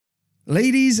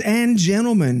Ladies and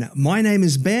gentlemen, my name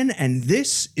is Ben and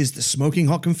this is the Smoking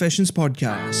Hot Confessions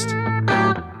podcast.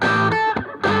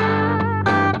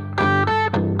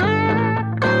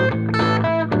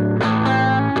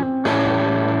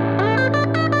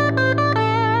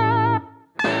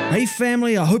 Hey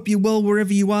family, I hope you're well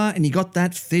wherever you are and you got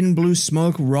that thin blue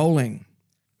smoke rolling.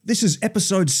 This is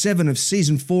episode 7 of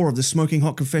season 4 of the Smoking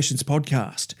Hot Confessions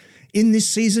podcast. In this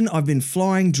season, I've been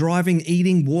flying, driving,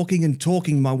 eating, walking and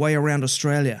talking my way around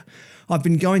Australia. I've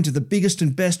been going to the biggest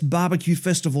and best barbecue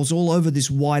festivals all over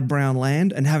this wide brown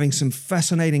land and having some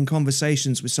fascinating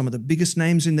conversations with some of the biggest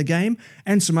names in the game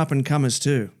and some up-and-comers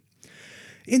too.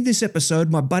 In this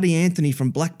episode, my buddy Anthony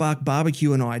from Black Bark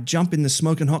Barbecue and I jump in the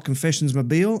Smoking Hot Confessions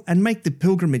mobile and make the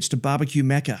pilgrimage to Barbecue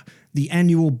Mecca, the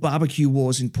annual BBQ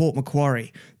Wars in Port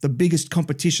Macquarie, the biggest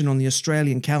competition on the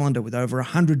Australian calendar with over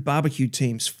 100 barbecue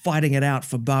teams fighting it out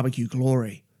for barbecue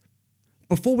glory.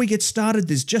 Before we get started,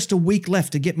 there's just a week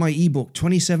left to get my ebook,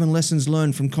 27 Lessons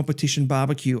Learned from Competition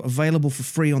Barbecue, available for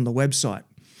free on the website.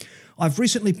 I've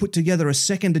recently put together a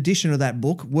second edition of that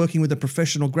book, working with a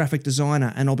professional graphic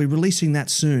designer, and I'll be releasing that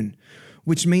soon,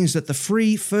 which means that the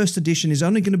free first edition is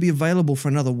only going to be available for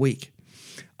another week.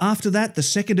 After that, the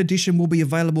second edition will be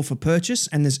available for purchase,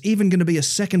 and there's even going to be a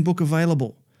second book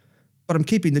available. But I'm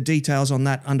keeping the details on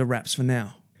that under wraps for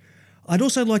now. I'd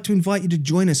also like to invite you to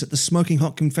join us at the Smoking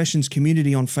Hot Confessions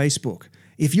community on Facebook.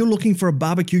 If you're looking for a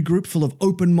barbecue group full of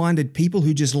open-minded people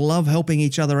who just love helping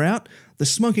each other out, the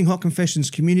Smoking Hot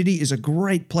Confessions community is a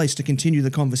great place to continue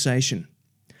the conversation.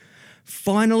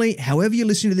 Finally, however you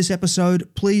listen to this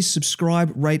episode, please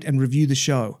subscribe, rate, and review the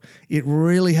show. It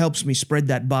really helps me spread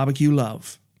that barbecue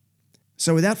love.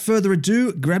 So without further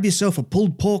ado, grab yourself a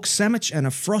pulled pork sandwich and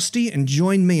a Frosty and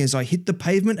join me as I hit the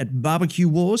pavement at BBQ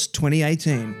Wars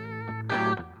 2018.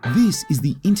 This is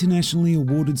the internationally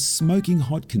awarded Smoking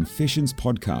Hot Confessions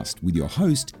podcast with your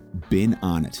host, Ben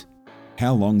Arnott.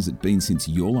 How long's it been since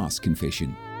your last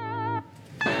confession?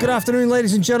 Good afternoon,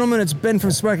 ladies and gentlemen. It's Ben from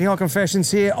Smoking Hot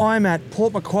Confessions here. I'm at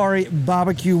Port Macquarie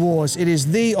BBQ Wars. It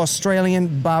is the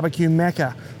Australian barbecue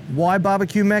mecca. Why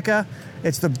barbecue mecca?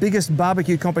 It's the biggest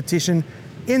barbecue competition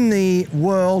in the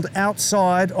world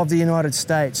outside of the United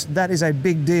States. That is a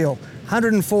big deal.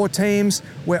 104 teams.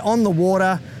 We're on the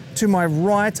water. To my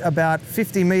right, about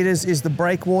 50 metres is the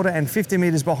breakwater and 50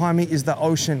 metres behind me is the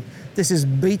ocean. This is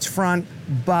beachfront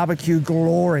barbecue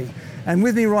glory. And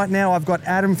with me right now, I've got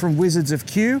Adam from Wizards of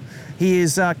Q. He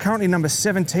is currently number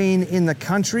 17 in the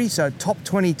country, so top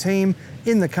 20 team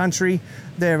in the country.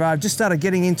 They've just started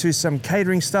getting into some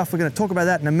catering stuff. We're going to talk about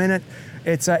that in a minute.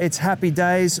 It's happy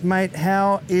days. Mate,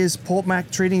 how is Port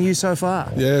Mac treating you so far?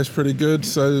 Yeah, it's pretty good.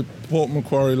 So Port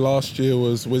Macquarie last year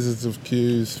was Wizards of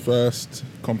Q's first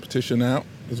competition out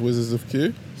as Wizards of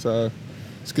Q. So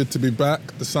it's good to be back.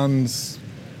 The sun's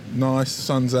nice,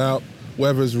 sun's out.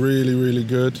 Weather's really, really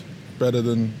good. Better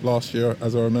than last year,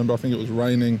 as I remember. I think it was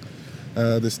raining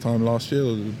this time last year.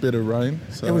 There was a bit of rain.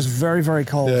 So, it was very, very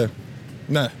cold. Yeah.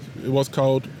 No, it was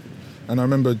cold. And I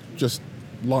remember just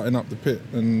lighting up the pit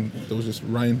and there was just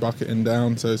rain bucketing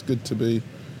down, so it's good to be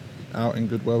out in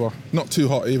good weather. Not too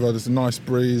hot either, there's a nice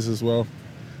breeze as well.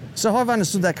 So if I've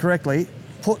understood that correctly,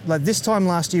 this time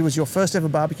last year was your first ever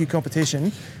barbecue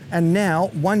competition, and now,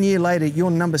 1 year later, you're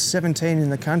number 17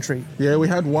 in the country. Yeah, we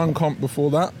had one comp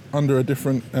before that under a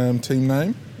different team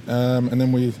name, and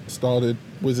then we started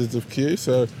Wizards of Q,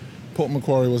 so Port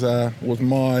Macquarie was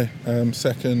my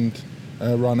second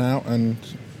run out and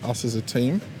us as a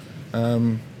team.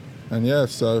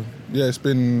 This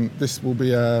will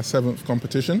be our 7th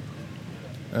competition.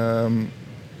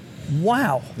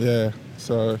 Wow. Yeah,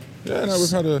 so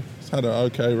we've had an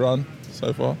okay run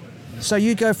so far. So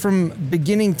you go from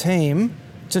beginning team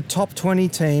to top 20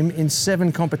 team in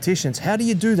 7 competitions. How do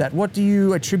you do that? What do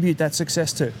you attribute that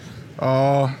success to?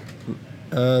 Trying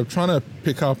to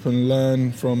pick up and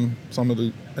learn from some of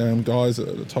the guys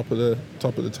at the top of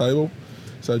the table.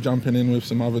 So jumping in with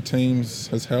some other teams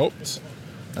has helped.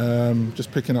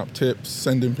 Just picking up tips,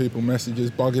 sending people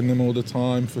messages, bugging them all the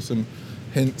time for some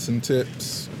hints and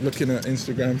tips, looking at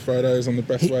Instagram photos on the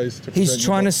best ways to present. He's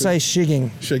trying to say shigging.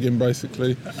 Shigging,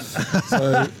 basically.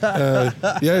 So,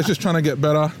 it's just trying to get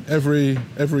better. Every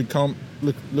comp,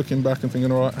 looking back and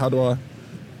thinking, all right, how do I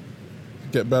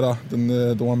get better than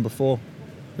the one before?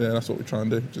 Yeah, that's what we try and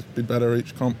do, just be better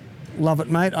each comp. Love it,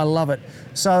 mate. I love it.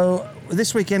 So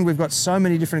this weekend we've got so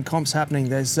many different comps happening.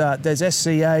 There's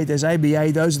SCA, there's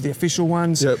ABA. Those are the official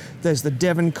ones. Yep. There's the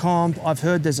Devon comp. I've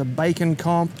heard there's a Bacon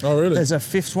comp. Oh, really? There's a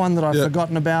 5th one that I've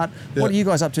forgotten about. Yep. What are you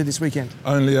guys up to this weekend?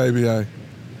 Only ABA.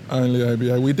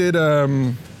 We did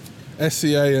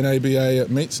SCA and ABA at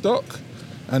Meatstock,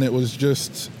 and it was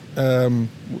just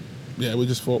yeah, we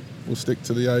just thought we'll stick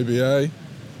to the ABA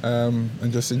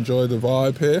and just enjoy the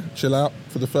vibe here, chill out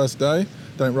for the first day.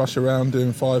 Don't rush around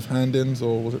doing 5 hand-ins,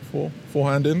 or was it 4?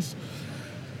 4 hand-ins.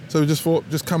 So we just thought,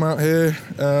 just come out here,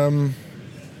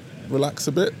 relax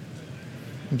a bit,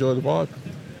 enjoy the vibe.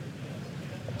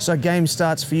 So game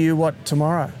starts for you, what,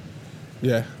 tomorrow?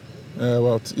 Yeah,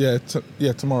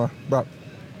 tomorrow, about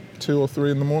 2 or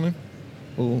 3 in the morning.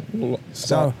 We'll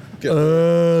start.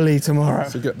 Early tomorrow.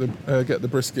 So get the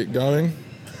brisket going.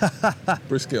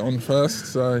 Brisket on first.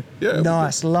 So yeah.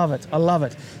 Nice, love it. I love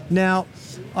it. Now,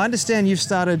 I understand you've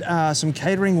started some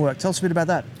catering work. Tell us a bit about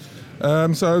that.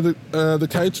 So the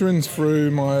catering's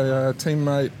through my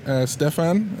teammate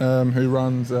Stefan, who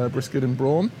runs Brisket and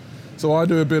Brawn. So I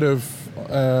do a bit of,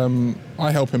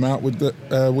 I help him out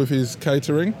with his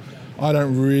catering. I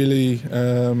don't really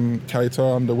cater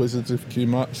under Wizards of Q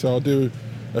much, so I'll do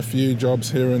a few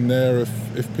jobs here and there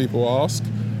if people ask.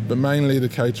 But mainly the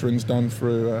catering's done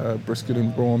through Brisket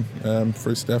and Brawn,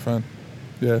 through Stefan.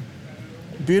 Yeah.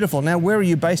 Beautiful. Now, where are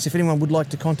you based if anyone would like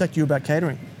to contact you about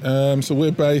catering? So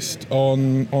we're based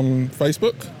on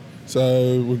Facebook.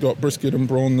 So we've got Brisket and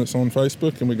Brawn that's on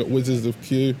Facebook, and we've got Wizards of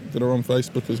Q that are on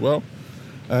Facebook as well.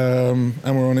 And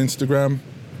we're on Instagram.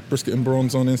 Brisket and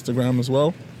Brawn's on Instagram as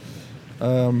well.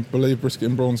 Believe Brisket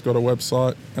and Brawn's got a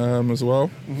website as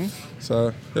well. Mm-hmm.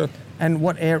 So, yeah. And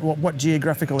what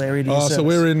geographical area do you service? So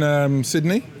we're in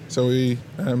Sydney. So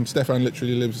Stefan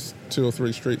literally lives 2 or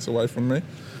 3 streets away from me.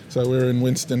 So we're in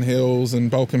Winston Hills and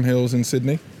Balcombe Hills in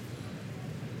Sydney.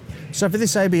 So for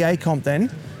this ABA comp then,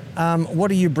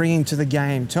 what are you bringing to the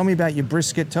game? Tell me about your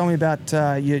brisket. Tell me about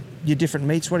your different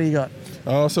meats. What do you got?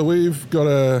 So we've got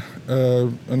a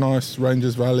nice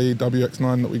Rangers Valley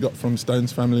WX9 that we got from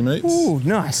Stone's Family Meats. Ooh,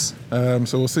 nice.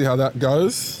 So we'll see how that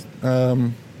goes.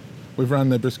 We've ran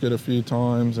their brisket a few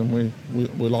times and we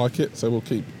like it, so we'll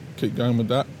keep going with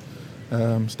that.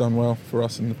 It's done well for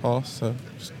us in the past, so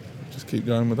just keep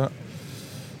going with that.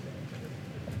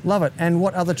 Love it. And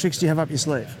what other tricks do you have up your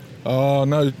sleeve?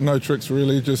 No tricks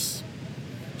really. Just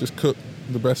cook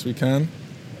the best we can.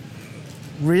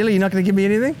 Really? You're not going to give me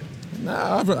anything? No,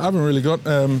 I haven't really got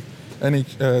any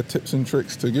tips and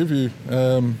tricks to give you,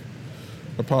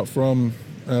 apart from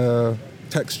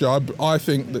texture. I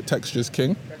think that texture's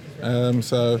king.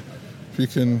 So if you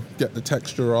can get the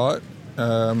texture right,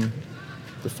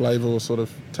 the flavour will sort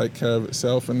of take care of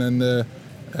itself, and then the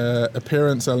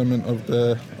appearance element of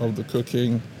the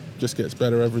cooking just gets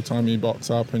better every time you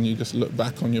box up, and you just look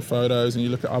back on your photos and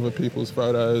you look at other people's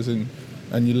photos and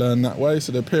you learn that way.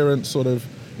 So the appearance sort of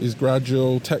is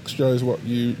gradual, texture is what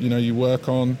you work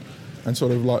on, and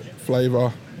sort of like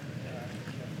flavour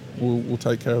will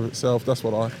take care of itself. That's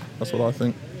what I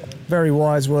think. Very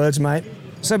wise words, mate.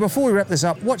 So before we wrap this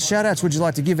up, what shout-outs would you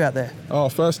like to give out there?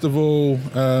 First of all,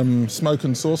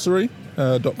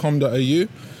 smokeandsorcery.com.au.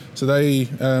 So they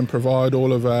provide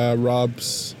all of our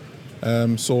rubs,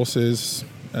 sauces,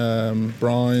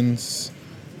 brines,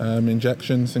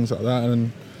 injections, things like that.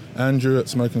 And Andrew at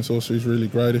Smoke and Sorcery is really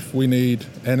great. If we need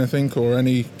anything, or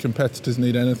any competitors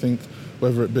need anything,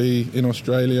 whether it be in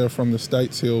Australia or from the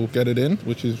States, he'll get it in,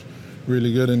 which is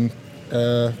really good. And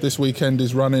this weekend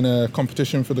is running a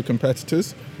competition for the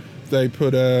competitors. They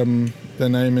put their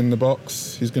name in the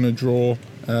box. He's going to draw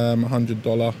a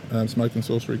 $100 Smoke and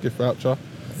Sorcery gift voucher.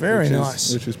 Very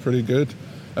nice. Which is pretty good.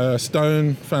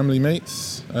 Stone Family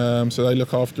Meats, so they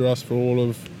look after us for all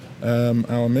of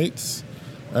our meats.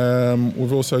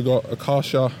 We've also got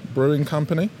Akasha Brewing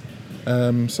Company,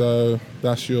 so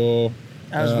that's your...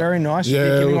 That was very nice. You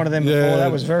did give me one of them before.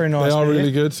 That was very nice. They are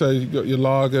really good. So you've got your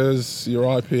lagers, your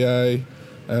IPA,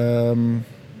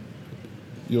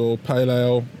 your pale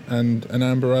ale, and an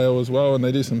amber ale as well. And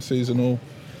they do some seasonal,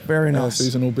 very nice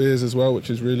seasonal beers as well, which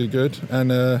is really good.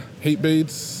 And heat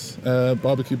beads,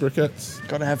 barbecue briquettes.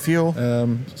 Got to have fuel.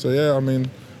 So yeah, I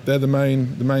mean, they're the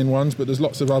main ones. But there's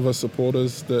lots of other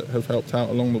supporters that have helped out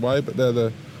along the way. But they're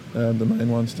the main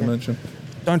ones to mention.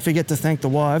 Don't forget to thank the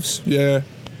wives. Yeah.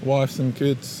 Wives and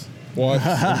kids. So,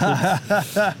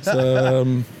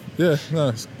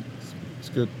 it's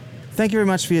good. Thank you very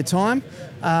much for your time,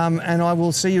 and I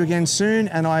will see you again soon,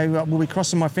 and I will be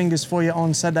crossing my fingers for you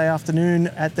on Saturday afternoon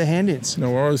at the Hand-Ins. No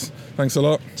worries. Thanks a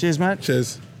lot. Cheers, mate.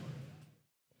 Cheers.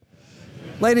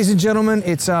 Ladies and gentlemen,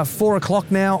 it's 4 o'clock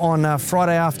now on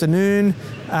Friday afternoon.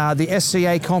 The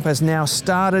SCA comp has now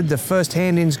started. The first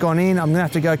hand-in's gone in. I'm going to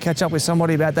have to go catch up with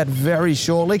somebody about that very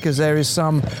shortly, because there is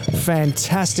some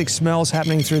fantastic smells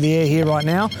happening through the air here right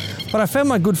now. But I found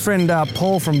my good friend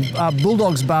Paul from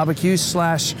Bulldogs Barbecue /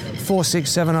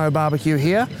 4670 Barbecue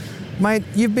here. Mate,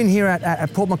 you've been here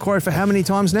at Port Macquarie for how many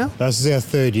times now? This is our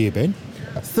 3rd year, Ben.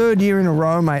 Third year in a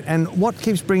row, mate. And what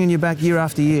keeps bringing you back year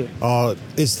after year?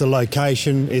 It's the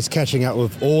location. It's catching up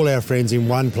with all our friends in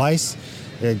one place.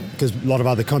 Because a lot of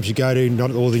other comps you go to,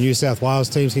 not all the New South Wales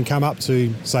teams can come up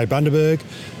to, say, Bundaberg.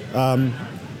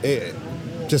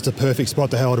 Just a perfect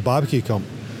spot to hold a barbecue comp.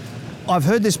 I've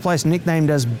heard this place nicknamed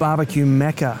as Barbecue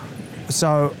Mecca.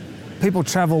 So people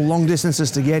travel long distances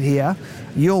to get here.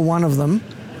 You're one of them.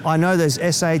 I know there's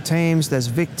SA teams, there's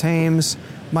Vic teams.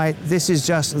 Mate, this is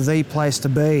just the place to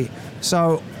be.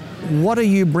 So what are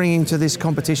you bringing to this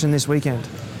competition this weekend?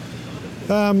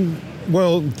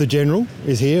 Well, the General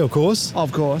is here, of course.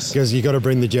 Of course. Because you've got to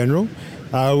bring the General.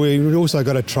 We've also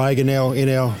got a Traeger now in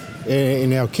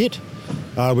our kit.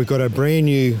 We've got a brand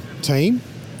new team.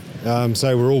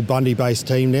 So we're all Bundy-based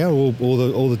team now. All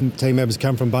the team members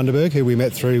come from Bundaberg, who we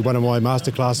met through one of my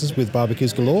masterclasses with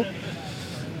Barbecues Galore.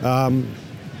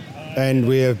 And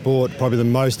we have bought probably the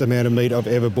most amount of meat I've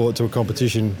ever bought to a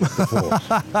competition before.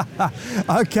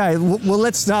 Okay, well,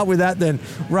 let's start with that then.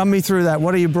 Run me through that.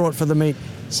 What have you brought for the meat?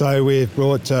 So we've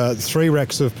brought 3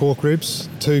 racks of pork ribs,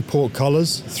 2 pork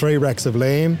collars, 3 racks of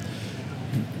lamb,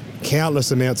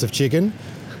 countless amounts of chicken,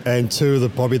 and 2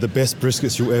 of probably the best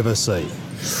briskets you'll ever see.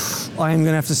 I am going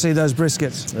to have to see those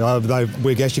briskets.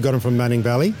 We actually got them from Manning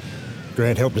Valley.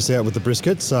 Grant helped us out with the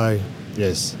brisket, so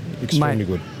yes, extremely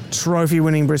good.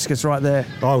 Trophy-winning briskets right there.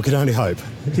 Oh, we can only hope.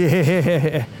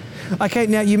 Yeah. Okay,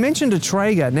 now you mentioned a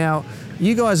Traeger. Now,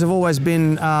 you guys have always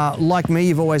been, like me,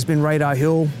 you've always been Radar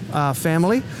Hill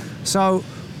family. So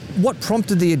what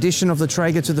prompted the addition of the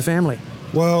Traeger to the family?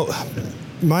 Well,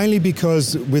 mainly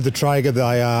because with the Traeger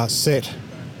they are set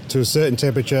to a certain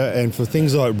temperature, and for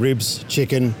things like ribs,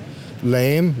 chicken,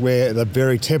 lamb, where they're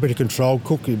very temperature controlled,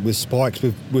 cooked with spikes,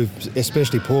 with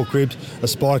especially pork ribs, a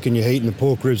spike in your heat and the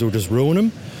pork ribs will just ruin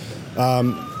them.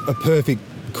 A perfect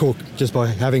cook just by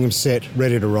having them set,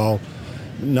 ready to roll.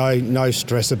 No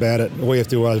stress about it. All you have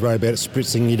to do is worry about it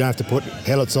spritzing. You don't have to put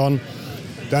pellets on.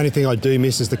 The only thing I do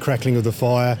miss is the crackling of the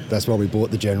fire. That's why we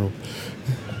bought the General.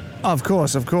 Of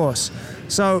course, of course.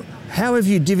 So how have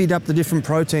you divvied up the different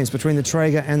proteins between the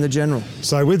Traeger and the General?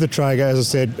 So with the Traeger, as I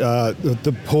said,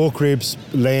 the pork ribs,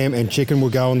 lamb and chicken will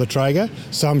go on the Traeger.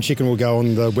 Some chicken will go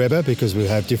on the Weber because we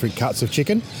have different cuts of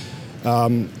chicken.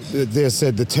 They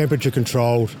said the temperature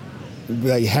controlled,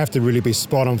 they have to really be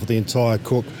spot on for the entire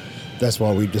cook. That's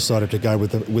why we decided to go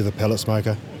with a pellet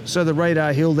smoker. So the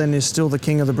Radar Hill then is still the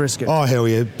king of the brisket? Oh, hell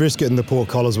yeah. Brisket and the pork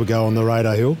collars will go on the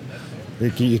Radar Hill.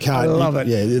 You can't... I love it.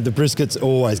 Yeah, the briskets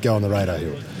always go on the Radar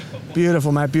Hill.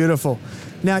 Beautiful, mate, beautiful.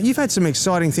 Now, you've had some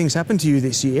exciting things happen to you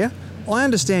this year. I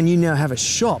understand you now have a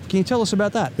shop. Can you tell us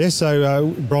about that? Yes,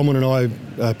 so Bronwyn and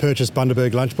I purchased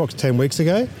Bundaberg Lunchbox 10 weeks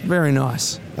ago. Very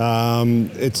nice.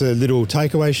 It's a little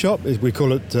takeaway shop. We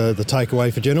call it the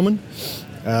Takeaway for Gentlemen.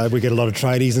 We get a lot of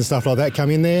tradies and stuff like that come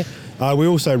in there. We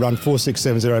also run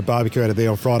 4670 barbecue out of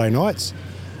there on Friday nights.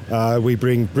 We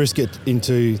bring brisket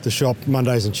into the shop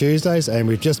Mondays and Tuesdays, and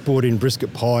we've just brought in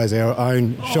brisket pies, our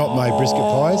own shop-made brisket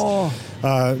pies.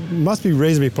 Must be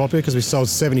reasonably popular because we sold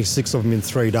 76 of them in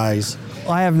 3 days.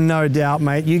 I have no doubt,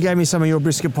 mate. You gave me some of your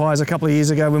brisket pies a couple of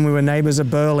years ago when we were neighbours at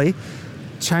Burleigh.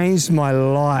 Changed my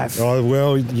life. Oh,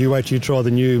 well, you wait till you try the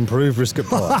new improved brisket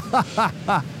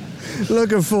pie.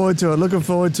 Looking forward to it, looking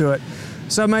forward to it.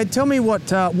 So, mate, tell me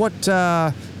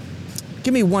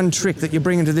give me one trick that you're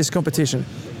bringing to this competition.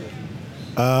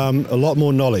 A lot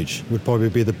more knowledge would probably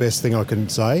be the best thing I can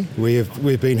say.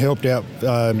 We've been helped out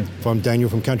from Daniel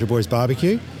from Country Boys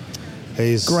Barbecue.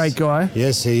 He's great guy.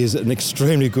 Yes, he is an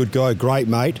extremely good guy, great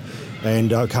mate,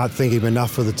 and I can't thank him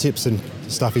enough for the tips and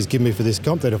stuff he's given me for this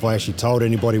comp. That if I actually told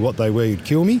anybody what they were, he'd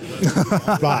kill me.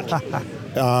 But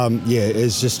yeah,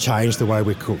 it's just changed the way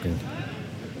we're cooking.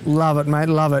 Love it, mate,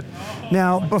 love it.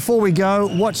 Now, before we go,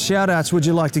 what shout-outs would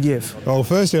you like to give? Well,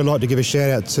 firstly, I'd like to give a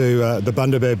shout-out to the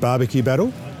Bundaberg Barbecue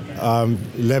Battle,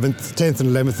 10th and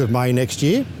 11th of May next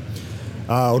year.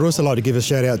 I'd also like to give a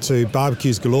shout-out to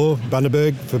Barbecues Galore,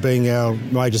 Bundaberg, for being our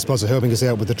major sponsor, helping us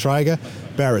out with the Traeger,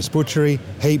 Barrett's Butchery,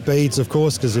 Heat Beads, of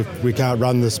course, because we can't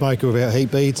run the smoker without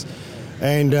heat beads,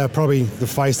 and probably the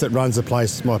face that runs the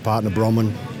place, my partner,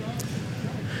 Bronwyn.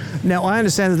 Now, I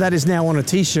understand that is now on a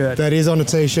T-shirt. That is on a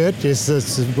T-shirt. Yes,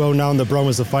 it's well known that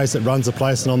Bronwyn's the face that runs the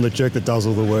place and I'm the jerk that does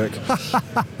all the work.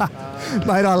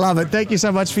 Mate, I love it. Thank you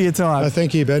so much for your time.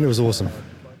 Thank you, Ben. It was awesome.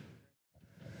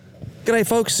 G'day,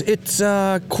 folks. It's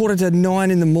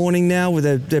 8:45 in the morning now.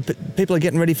 People are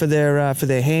getting ready for their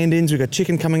hand-ins. We've got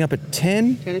chicken coming up at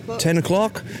 10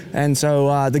 o'clock, and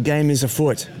so the game is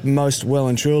afoot, most well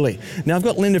and truly. Now, I've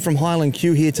got Linda from Highland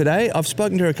Q here today. I've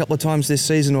spoken to her a couple of times this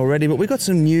season already, but we've got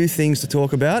some new things to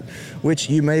talk about, which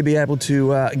you may be able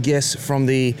to guess from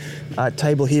the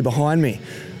table here behind me.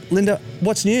 Linda,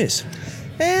 what's news?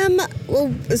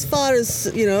 Well, as far as,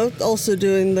 also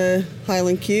doing the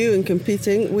Highland Q and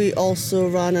competing, we also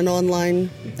ran an online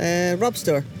rub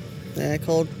store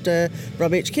called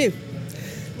Rub HQ.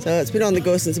 So it's been on the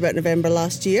go since about November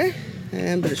last year,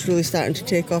 but it's really starting to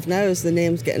take off now as the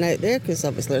name's getting out there, because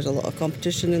obviously there's a lot of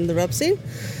competition in the rub scene.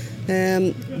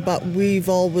 But we've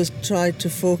always tried to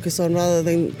focus on, rather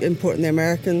than importing the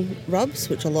American rubs,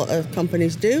 which a lot of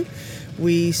companies do,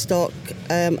 we stock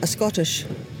a Scottish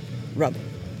rub.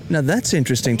 Now that's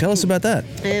interesting. Tell us about that.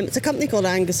 It's a company called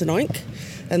Angus and Oink,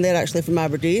 and they're actually from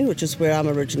Aberdeen, which is where I'm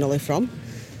originally from.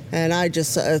 And I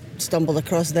just sort of stumbled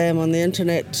across them on the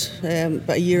internet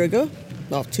about a year ago,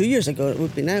 well, 2 years ago it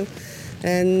would be now.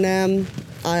 And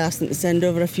I asked them to send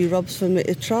over a few rubs for me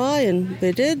to try, and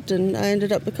they did, and I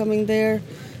ended up becoming their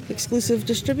exclusive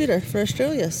distributor for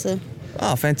Australia. So.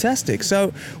 Oh, fantastic.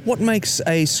 So what makes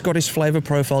a Scottish flavour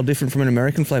profile different from an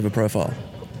American flavour profile?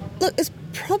 Look, there's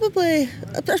probably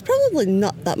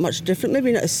not that much different,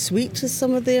 maybe not as sweet as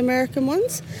some of the American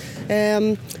ones.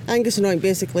 Angus and Oink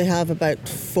basically have about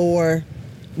 4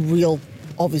 real,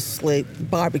 obviously,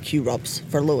 barbecue rubs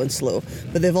for low and slow,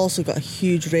 but they've also got a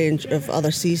huge range of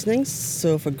other seasonings,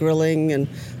 so for grilling,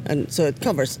 and so it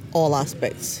covers all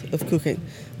aspects of cooking.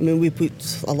 I mean, we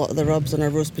put a lot of the rubs on our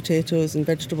roast potatoes and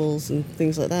vegetables and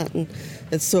things like that, and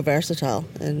it's so versatile,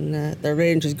 and their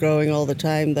range is growing all the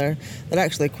time. They're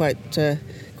actually quite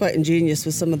ingenious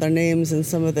with some of their names and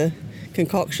some of the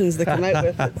concoctions they come out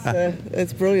with.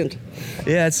 It's brilliant.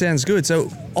 Yeah, it sounds good.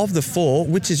 So of the 4,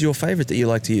 which is your favourite that you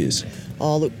like to use?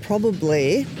 Oh, look,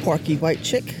 probably Porky White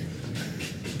Chick.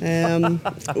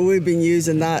 We've been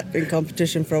using that in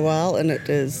competition for a while, and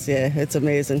it's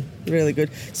amazing, really good.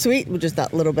 Sweet with just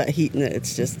that little bit of heat in it.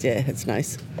 It's just, it's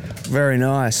nice. Very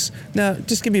nice. Now,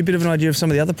 just give me a bit of an idea of some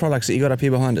of the other products that you got up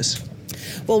here behind us.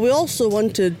 Well, we also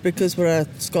wanted, because we're a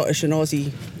Scottish and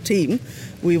Aussie team,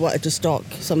 we wanted to stock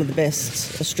some of the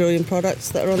best Australian products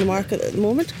that are on the market at the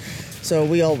moment. So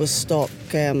we always stock,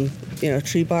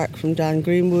 tree bark from Dan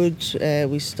Greenwood.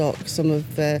 We stock some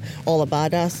of All the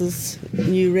Badass's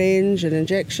new range and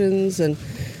injections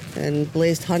and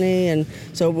blazed honey. And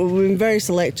so we've been very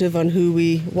selective on who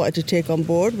we wanted to take on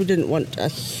board. We didn't want a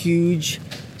huge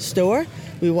store.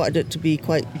 We wanted it to be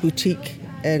quite boutique.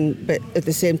 But at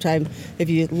the same time, if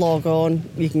you log on,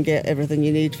 you can get everything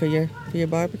you need for your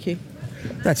barbecue.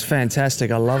 That's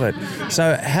fantastic. I love it.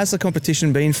 So how's the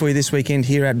competition been for you this weekend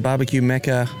here at Barbecue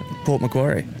Mecca, Port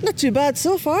Macquarie? Not too bad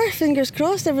so far. Fingers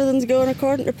crossed, everything's going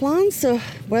according to plan. So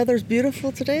weather's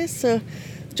beautiful today. So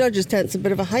the judge's tent's a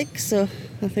bit of a hike. So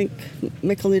I think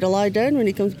Mick will need to lie down when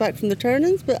he comes back from the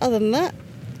turn-ins. But other than that,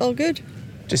 all good.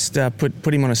 Just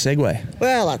put him on a Segway.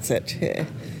 Well, that's it. Yeah.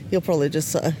 He'll probably just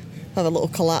sort of have a little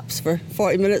collapse for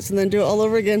 40 minutes and then do it all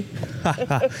over again.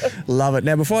 Love it.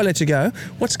 Now, before I let you go,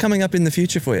 what's coming up in the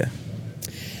future for you?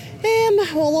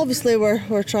 Well, obviously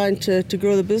we're trying to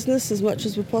grow the business as much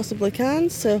as we possibly can,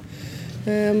 so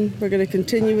we're going to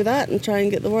continue with that and try and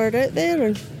get the word out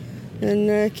there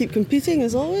and keep competing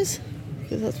as always,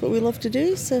 because that's what we love to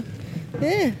do. So,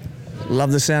 yeah.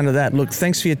 Love the sound of that. Look,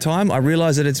 thanks for your time. I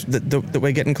realise that it's that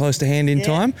we're getting close to hand in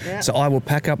time, so I will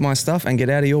pack up my stuff and get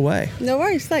out of your way. No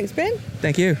worries. Thanks, Ben.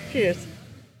 Thank you. Cheers.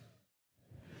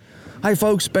 Hey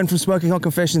folks, Ben from Smoking Hot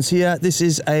Confessions here. This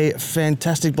is a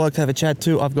fantastic bloke to have a chat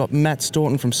to. I've got Matt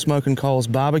Staunton from Smoke and Coals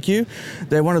Barbecue.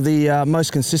 They're one of the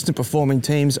most consistent performing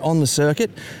teams on the circuit,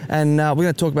 and we're going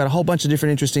to talk about a whole bunch of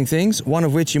different interesting things, one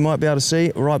of which you might be able to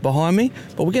see right behind me,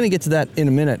 but we're going to get to that in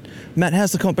a minute. Matt,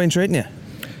 how's the comp been treating you?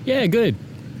 Yeah, good.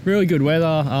 Really good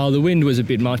weather. The wind was a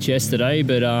bit much yesterday,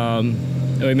 but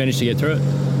we managed to get through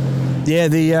it. Yeah,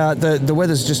 the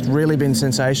weather's just really been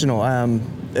sensational.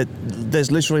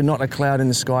 There's literally not a cloud in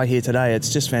the sky here today.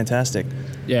 It's just fantastic.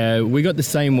 Yeah, we got the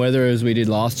same weather as we did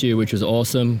last year, which was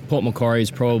awesome. Port Macquarie is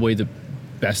probably the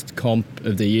best comp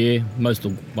of the year, most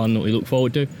of the one that we look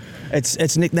forward to.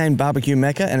 It's nicknamed Barbecue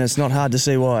Mecca, and it's not hard to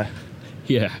see why.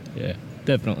 Yeah,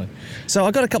 definitely. So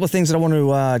I've got a couple of things that I want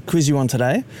to quiz you on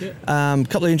today. A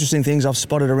couple of interesting things I've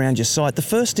spotted around your site. The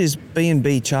first is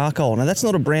B&B Charcoal. Now, that's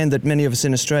not a brand that many of us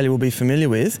in Australia will be familiar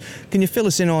with. Can you fill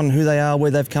us in on who they are, where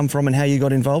they've come from, and how you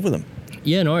got involved with them?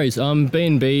 Yeah, no worries.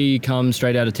 B&B comes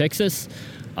straight out of Texas.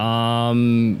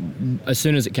 As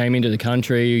soon as it came into the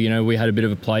country, we had a bit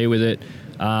of a play with it.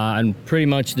 And pretty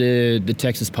much the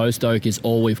Texas post oak is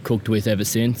all we've cooked with ever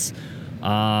since.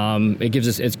 It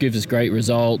gives us great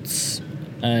results.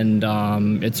 And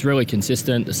it's really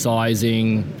consistent, the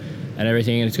sizing and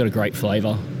everything, and it's got a great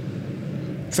flavour.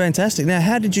 Fantastic. Now,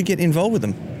 how did you get involved with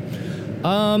them?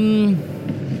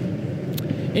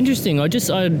 Interesting. I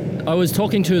was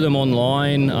talking to them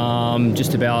online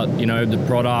just about the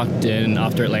product and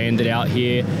after it landed out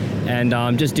here, and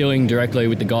just dealing directly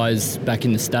with the guys back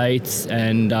in the States,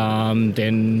 and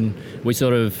then we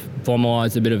sort of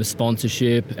formalised a bit of a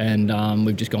sponsorship, and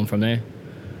we've just gone from there.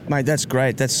 Mate, that's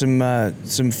great. That's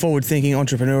some forward-thinking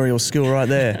entrepreneurial skill right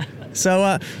there.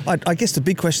 So I guess the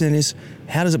big question then is,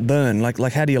 how does it burn? Like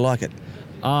how do you like it?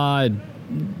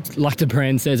 Like the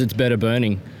brand says, it's better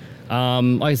burning.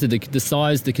 Like I said, the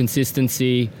size, the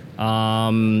consistency,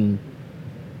 we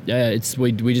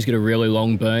just get a really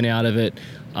long burn out of it.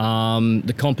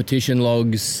 The competition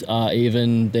logs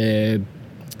they're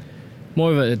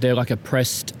like a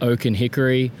pressed oak and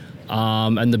hickory,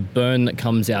 and the burn that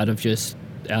comes out of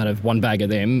one bag of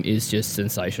them is just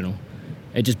sensational.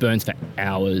 It just burns for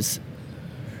hours.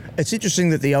 It's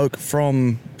interesting that the oak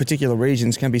from particular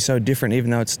regions can be so different,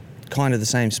 even though it's kind of the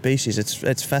same species.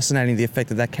 It's fascinating the effect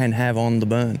that can have on the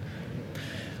burn.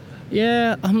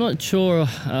 Yeah, I'm not sure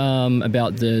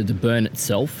about the burn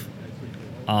itself.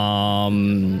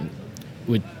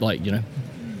 With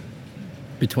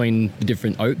between the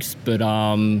different oaks, but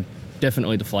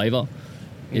definitely the flavour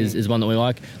is one that we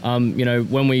like.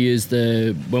 When we use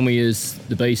the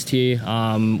beast here,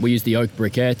 we use the oak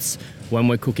briquettes. When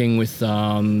we're cooking with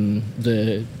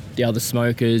the other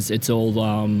smokers, it's all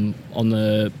on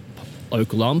the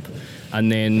oak lump,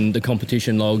 and then the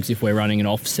competition logs if we're running an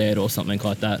offset or something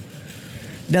like that.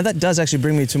 Now that does actually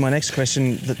bring me to my next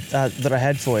question that I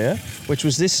had for you, which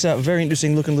was this very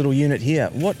interesting looking little unit here.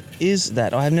 What is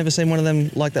that? I have never seen one of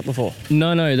them like that before.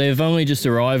 No, they've only just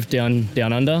arrived down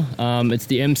under. It's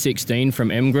the M16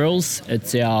 from M Grills.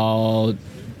 It's our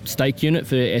steak unit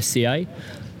for SCA.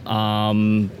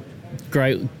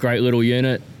 Great little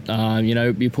unit.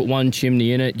 You put one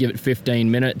chimney in it, give it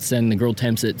 15 minutes, and the grill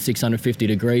temp's at 650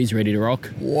 degrees, ready to rock.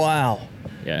 Wow.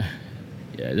 Yeah,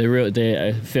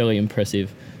 they're fairly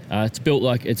impressive. It's built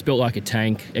like a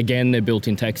tank. Again, they're built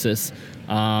in Texas.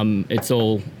 It's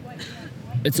all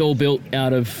built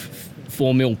out of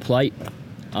 4mm plate.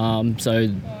 So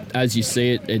as you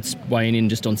see it, it's weighing in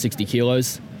just on 60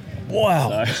 kilos.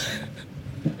 Wow. So,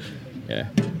 yeah.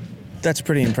 That's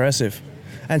pretty impressive.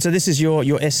 And so this is your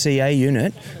SCA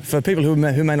unit. For people who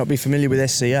may not be familiar with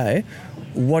SCA,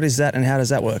 what is that and how does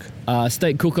that work?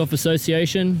 Steak Cook-Off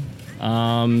Association.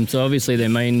 So obviously their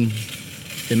main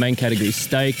category is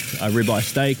steak, ribeye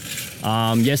steak.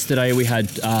 Yesterday we had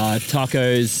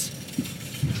tacos,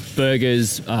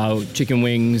 burgers, chicken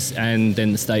wings, and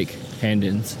then the steak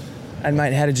hand-ins. And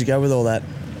mate, how did you go with all that?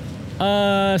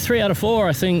 3 out of 4.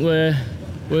 I think we're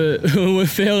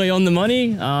fairly on the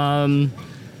money.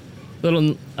 A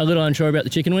little unsure about the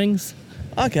chicken wings.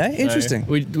 Okay, interesting.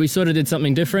 So we sort of did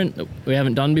something different that we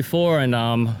haven't done before, and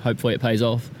hopefully it pays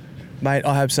off. Mate,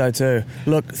 I hope so too.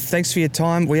 Look, thanks for your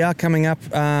time. We are coming up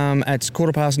at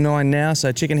 9:15 now,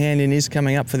 so Chicken Hand-In is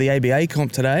coming up for the ABA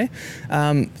comp today.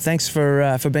 Thanks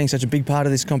for being such a big part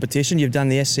of this competition. You've done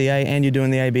the SCA and you're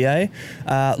doing the ABA.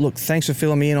 Look, thanks for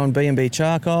filling me in on B&B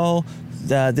Charcoal,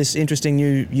 this interesting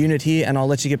new unit here, and I'll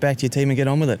let you get back to your team and get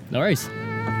on with it. No worries.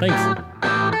 Thanks.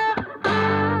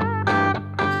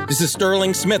 This is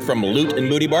Sterling Smith from Loot and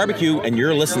Booty Barbecue, and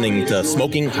you're listening to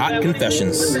Smoking Hot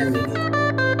Confessions.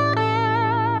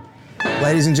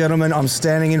 Ladies and gentlemen, I'm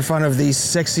standing in front of the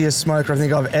sexiest smoker I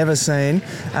think I've ever seen,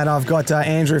 and I've got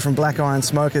Andrew from Black Iron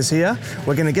Smokers here.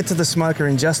 We're going to get to the smoker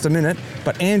in just a minute,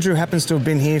 but Andrew happens to have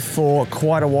been here for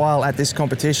quite a while at this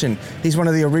competition. He's one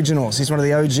of the originals. He's one of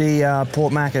the OG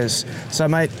Port Maccas. So,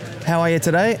 mate, how are you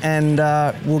today? And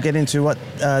we'll get into what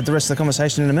the rest of the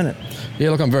conversation in a minute.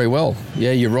 Yeah, look, I'm very well.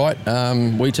 Yeah, you're right.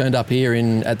 We turned up here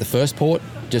at the first port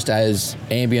just as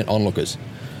ambient onlookers.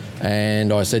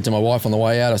 And I said to my wife on the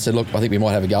way out, I said, look, I think we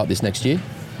might have a go at this next year.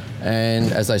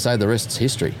 And as they say, the rest's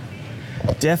history.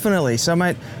 Definitely. So,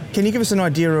 mate, can you give us an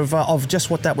idea of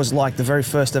just what that was like, the very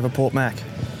first ever Port Mac?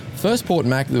 First Port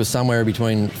Mac, there was somewhere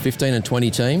between 15 and 20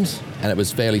 teams, and it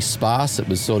was fairly sparse. It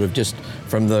was sort of just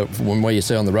from where you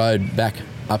see on the road back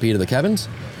up here to the cabins.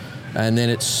 And then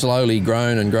it's slowly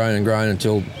grown and grown and grown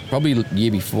until probably the year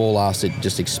before last it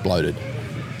just exploded.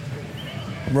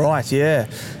 Right, yeah.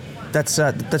 That's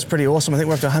pretty awesome. I think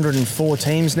we're up to 104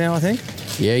 teams now, I think.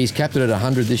 Yeah, he's capped it at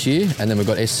 100 this year, and then we've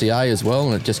got SCA as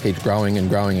well, and it just keeps growing and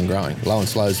growing and growing. Low and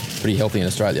slow is pretty healthy in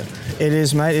Australia. It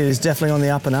is, mate. It is definitely on the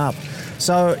up and up.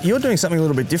 So you're doing something a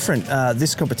little bit different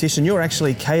this competition. You're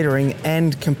actually catering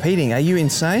and competing. Are you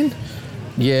insane?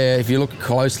 Yeah, if you look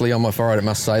closely on my forehead, it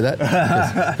must say that,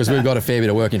 because we've got a fair bit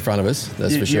of work in front of us,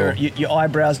 that's for sure. Your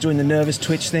eyebrows doing the nervous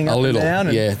twitch thing up and down? A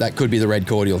little, yeah, that could be the red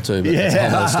cordial too, but that's a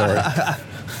whole other story.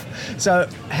 So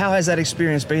how has that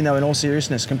experience been, though, in all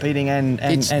seriousness, competing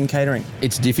and catering?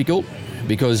 It's difficult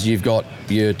because you've got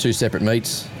your two separate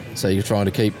meats, so you're trying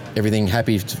to keep everything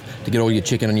happy to get all your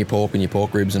chicken and your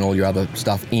pork ribs and all your other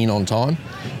stuff in on time.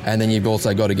 And then you've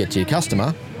also got to get to your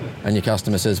customer, and your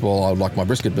customer says, well, I'd like my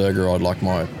brisket burger, or I'd like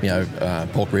my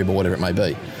pork rib, or whatever it may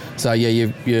be. So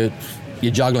yeah,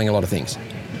 you're juggling a lot of things.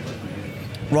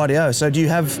 Rightio. So do you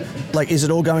have, is it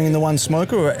all going in the one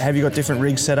smoker, or have you got different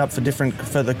rigs set up for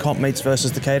the comp meats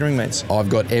versus the catering meats? I've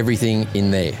got everything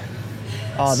in there.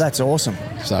 Oh, that's awesome.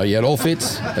 So yeah, it all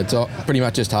fits. It's pretty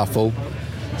much just half full.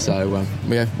 So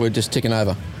we're just ticking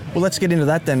over. Well, let's get into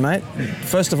that then, mate.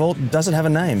 First of all, does it have a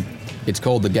name? It's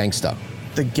called the Gangster.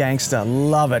 The Gangster.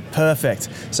 Love it. Perfect.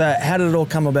 So how did it all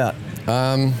come about?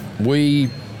 We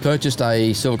purchased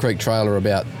a Silver Creek trailer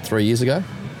about 3 years ago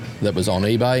that was on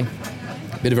eBay.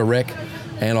 Bit of a wreck,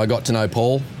 and I got to know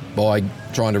Paul by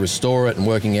trying to restore it and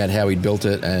working out how he'd built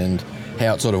it and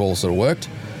how it all worked.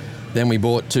 Then we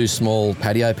bought 2 small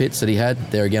patio pits that he had.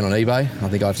 They're again on eBay. I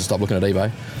think I have to stop looking at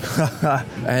eBay.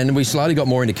 And we slowly got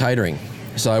more into catering.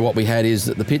 So what we had is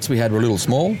that the pits we had were a little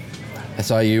small.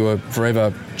 So you were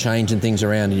forever changing things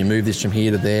around, and you move this from here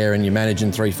to there, and you're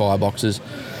managing 3 fireboxes.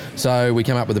 So we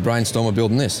came up with a brainstorm of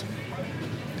building this.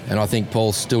 And I think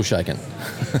Paul's still shaking.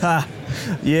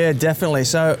 Yeah, definitely.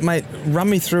 So, mate, run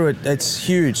me through it. It's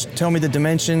huge. Tell me the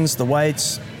dimensions, the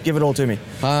weights. Give it all to me.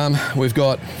 We've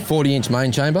got 40-inch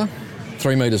main chamber,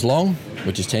 3 metres long,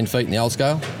 which is 10 feet in the old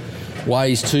scale.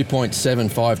 Weighs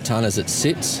 2.75 tonne as it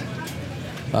sits.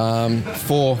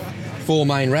 4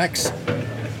 main racks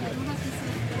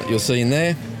that you'll see in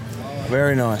there.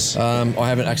 Very nice. I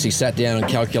haven't actually sat down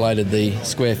and calculated the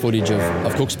square footage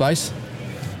of cook space,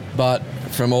 but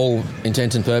from all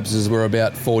intents and purposes, we're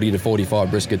about 40 to 45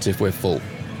 briskets if we're full.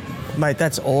 Mate,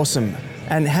 that's awesome.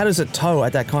 And how does it tow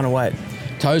at that kind of weight?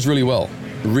 Tows really well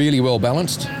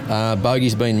balanced.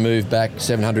 Bogey's been moved back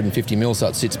 750 mil, so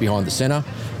it sits behind the centre,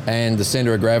 and the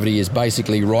centre of gravity is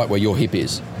basically right where your hip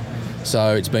is.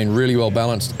 So it's been really well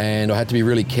balanced, and I had to be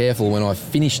really careful when I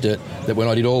finished it, that when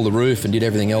I did all the roof and did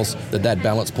everything else, that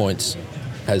balance points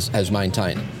has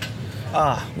maintained.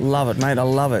 Love it, mate. I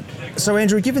love it. So,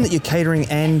 Andrew, given that you're catering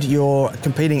and you're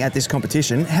competing at this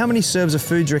competition, how many serves of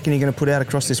food do you reckon you're going to put out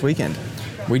across this weekend?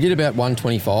 We did about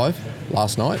 125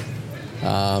 last night,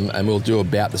 and we'll do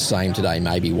about the same today,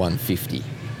 maybe 150.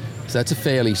 So that's a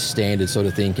fairly standard sort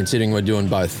of thing, considering we're doing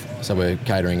both. So we're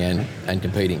catering and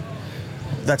competing.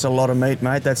 That's a lot of meat,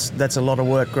 mate. That's a lot of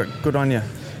work. Good on you.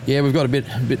 Yeah, we've got a bit,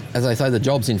 as they say, the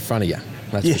job's in front of you.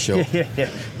 That's for sure. Yeah,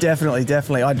 definitely.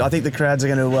 I think the crowds are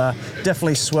going to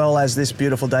definitely swell as this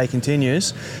beautiful day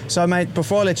continues. So, mate,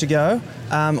 before I let you go,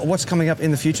 what's coming up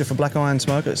in the future for Black Iron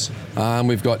Smokers?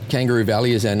 We've got Kangaroo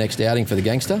Valley as our next outing for the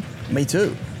Gangster. Me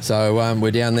too. So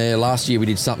we're down there. Last year we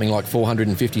did something like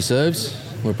 450 serves.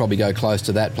 We'll probably go close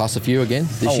to that, plus a few again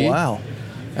this year. Oh, wow.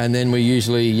 And then we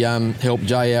usually help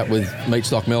Jay out with Meat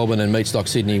Stock Melbourne and Meat Stock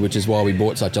Sydney, which is why we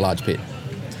bought such a large pit.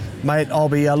 Mate, I'll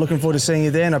be looking forward to seeing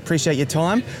you there, and I appreciate your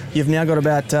time. You've now got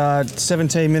about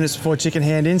 17 minutes before chicken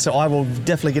hand in, so I will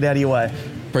definitely get out of your way.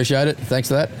 Appreciate it. Thanks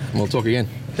for that, and we'll talk again.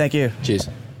 Thank you. Cheers.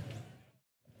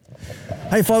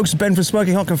 Hey folks, Ben from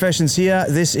Smoking Hot Confessions here.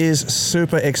 This is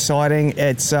super exciting.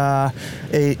 It's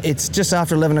just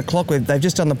after 11 o'clock. They've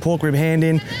just done the pork rib hand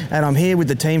in, and I'm here with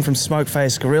the team from Smoke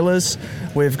Face Gorillas.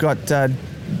 We've got,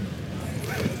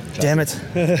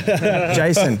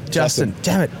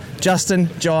 Justin,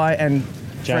 Jai, and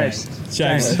James.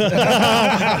 Justin,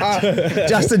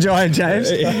 Jai, and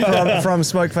James from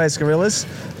Smoke Face Gorillas.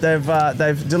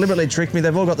 They've deliberately tricked me.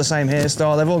 They've all got the same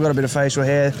hairstyle. They've all got a bit of facial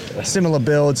hair, similar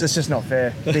builds. It's just not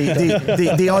fair.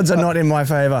 The odds are not in my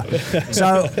favour.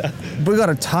 So we've got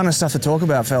a ton of stuff to talk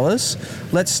about, fellas.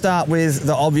 Let's start with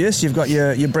the obvious. You've got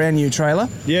your brand new trailer.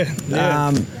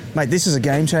 Yeah. Mate, this is a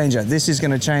game changer. This is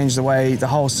going to change the way the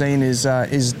whole scene is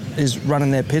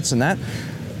running their pits and that.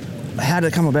 How did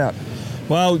it come about?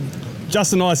 Well,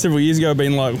 Justin and I several years ago have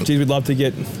been like, geez, we'd love to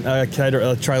get a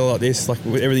trailer like this, like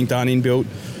with everything done in-built.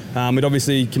 We'd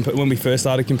obviously, when we first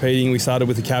started competing, we started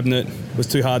with a cabinet. It was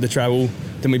too hard to travel.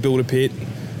 Then we built a pit,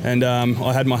 and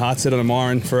I had my heart set on a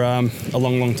Myron for a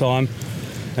long time.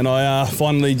 And I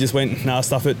finally just went, nah,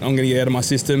 stuff it, I'm going to get out of my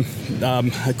system.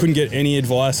 I couldn't get any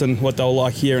advice on what they were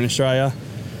like here in Australia.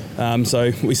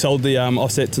 So we sold the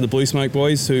offset to the Blue Smoke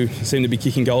boys, who seem to be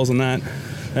kicking goals on that.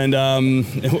 And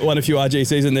won a few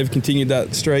RGCs, and they've continued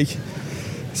that streak.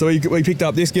 So we picked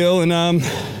up this girl, and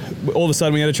all of a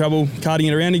sudden we had trouble carting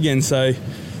it around again. So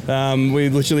we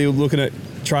literally were looking at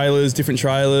trailers, different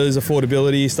trailers,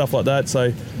 affordability, stuff like that.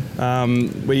 So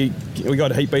We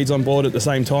got heat beads on board at the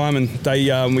same time,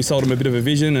 and we sold them a bit of a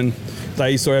vision, and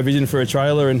they saw our vision for a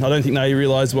trailer, and I don't think they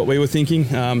realised what we were thinking.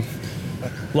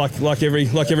 Like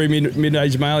every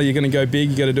mid-aged male, you're going to go big,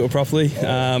 you got to do it properly.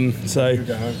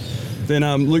 Then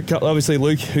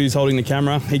Luke, who's holding the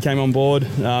camera, he came on board.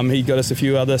 He got us a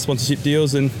few other sponsorship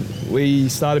deals, and we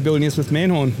started building this with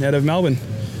Manhorn out of Melbourne.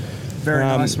 Very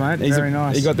nice, mate. Very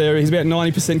nice. He got there. He's about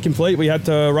 90% complete. We had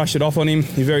to rush it off on him.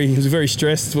 He was very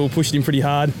stressed. We pushed him pretty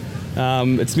hard.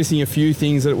 It's missing a few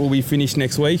things that will be finished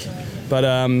next week, but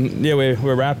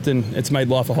we're wrapped, and it's made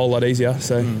life a whole lot easier.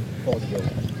 So.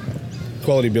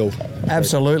 Quality build.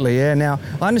 Absolutely, yeah. Now,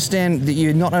 I understand that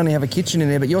you not only have a kitchen in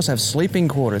there, but you also have sleeping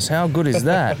quarters. How good is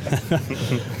that?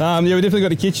 We definitely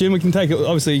got a kitchen. You can take a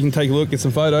look at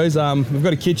some photos. We've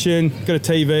got a kitchen, got a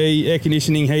TV, air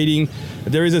conditioning, heating.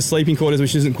 There is a sleeping quarters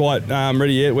which isn't quite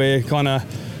ready yet. We're kind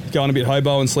of going a bit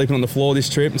hobo and sleeping on the floor this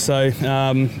trip. So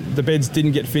the beds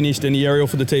didn't get finished, and the aerial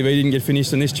for the TV didn't get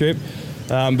finished on this trip.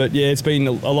 But yeah, it's been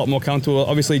a lot more comfortable.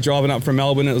 Obviously, driving up from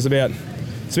Melbourne, it's about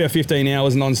 15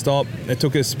 hours non-stop. It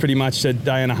took us pretty much a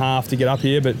day and a half to get up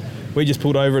here, but we just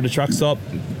pulled over at a truck stop,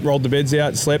 rolled the beds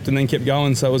out, slept, and then kept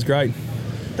going, so it was great.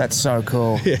 That's so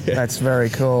cool. Yeah. That's very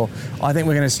cool. I think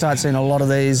we're going to start seeing a lot of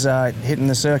these hitting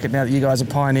the circuit now that you guys are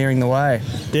pioneering the way.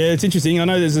 Yeah, it's interesting. I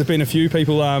know there's been a few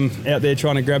people out there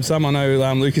trying to grab some. I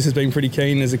know Lucas has been pretty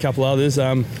keen. There's a couple others.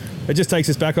 It just takes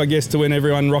us back, I guess, to when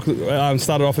everyone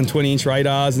started off on 20-inch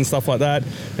radars and stuff like that.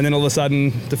 And then all of a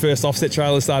sudden, the first offset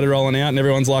trailers started rolling out, and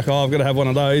everyone's like, oh, I've got to have one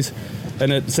of those.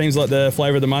 And it seems like the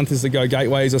flavour of the month is to go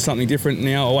gateways or something different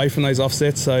now, away from those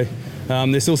offsets. So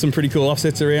there's still some pretty cool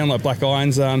offsets around, like Black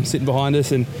Irons sitting behind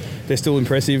us, and they're still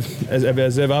impressive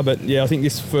as ever. But yeah, I think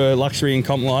this for luxury and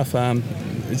comp life,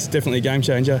 it's definitely a game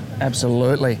changer.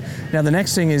 Absolutely. Now, the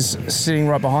next thing is sitting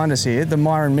right behind us here, the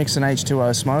Myron Mixon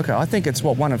H2O smoker. I think it's,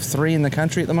 one of 3 in the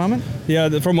country at the moment? Yeah,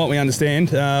 from what we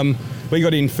understand. We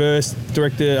got in first,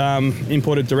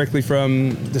 imported directly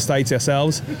from the States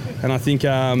ourselves. And I think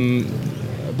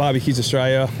BBQ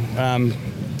Australia,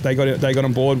 they got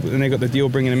on board and they got the deal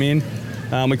bringing them in.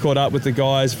 We caught up with the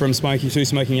guys from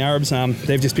Smoking Arabs.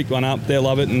 They've just picked one up. They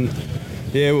love it. And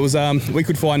yeah, it was. We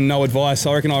could find no advice.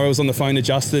 I reckon I was on the phone to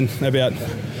Justin about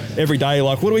every day,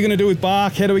 like, what are we going to do with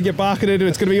bark? How do we get bark in it?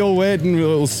 It's going to be all wet, and I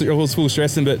was full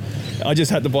stressing. But I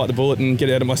just had to bite the bullet and get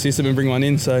it out of my system and bring one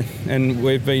in. So, and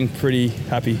we've been pretty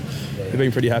happy.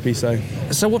 So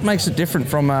what makes it different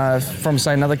from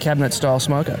say another cabinet style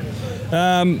smoker?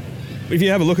 If you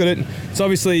have a look at it, it's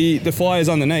obviously the fire's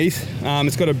underneath.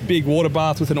 It's got a big water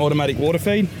bath with an automatic water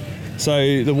feed.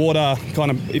 So the water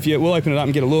we'll open it up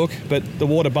and get a look, but the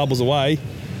water bubbles away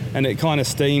and it kind of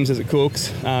steams as it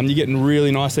cooks. You're getting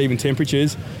really nice even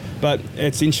temperatures, but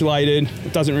it's insulated.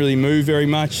 It doesn't really move very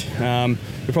much. You're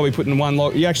probably putting one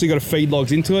log. You actually got to feed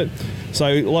logs into it. So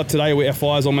like today, our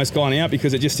fire's almost gone out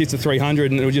because it just sits at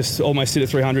 300, and it'll just almost sit at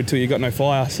 300 till you've got no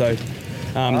fire. So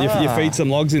you feed some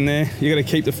logs in there. You got to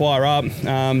keep the fire up,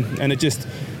 and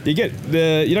you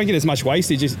don't get as much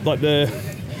wastage. Just when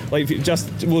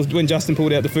Justin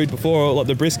pulled out the food before, like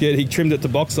the brisket, he trimmed it to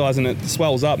box size and it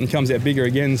swells up and comes out bigger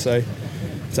again. So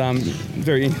it's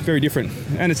very, very different,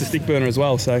 and it's a stick burner as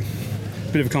well. So.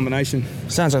 Bit of a combination.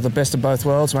 Sounds like the best of both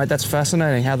worlds, mate. That's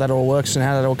fascinating how that all works and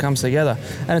how that all comes together.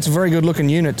 And it's a very good looking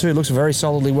unit too. It looks very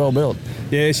solidly well built.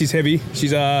 Yeah, she's heavy.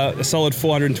 She's a solid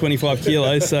 425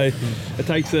 kilos, so it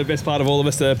takes the best part of all of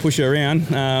us to push her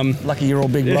around. Lucky you're all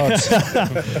big blokes.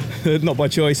 Not by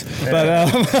choice.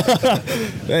 But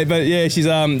yeah,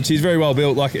 she's very well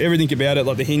built. Like everything about it,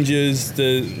 like the hinges,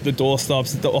 the door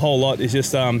stops, the whole lot is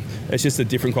just it's just a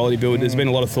different quality build. There's been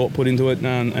a lot of thought put into it,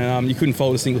 and you couldn't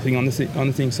fold a single thing on the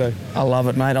thing. So I love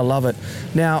it, mate. I love it.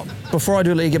 Now, before I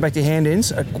do let you get back to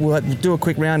hand-ins, we'll do a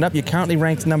quick roundup. You're currently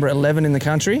ranked number 11 in the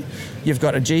country. You've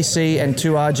got a GC and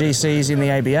 2 RGCs in the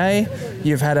ABA.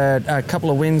 You've had a couple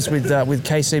of wins with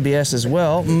KCBS as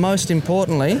well. Most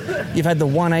importantly, you've had the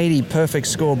 180 perfect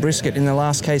score brisket in the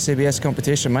last KCBS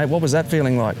competition, mate. What was that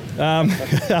feeling like? I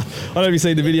don't know if you've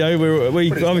seen the video.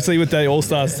 We obviously with the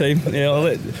All-Stars team.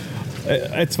 Yeah,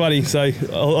 it's funny, so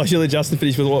I should let Justin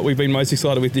finish with what we've been most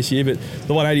excited with this year, but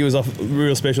the 180 was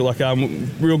real special, like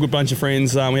real good bunch of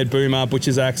friends. We had Boomer,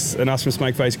 Butcher's Axe and us from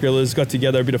Smokeface Grillers, got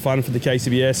together, a bit of fun for the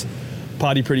KCBS,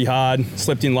 partied pretty hard,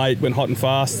 slept in late, went hot and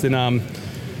fast, and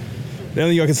the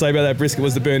only thing I can say about that brisket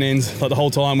was the burn ends, like the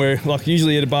whole time, where like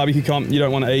usually at a barbecue comp you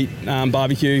don't want to eat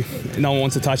barbecue, no one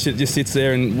wants to touch it, it just sits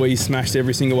there, and we smashed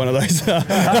every single one of those.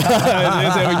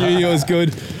 That's how we knew it was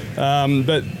good.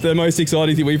 But the most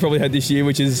exciting thing we probably had this year,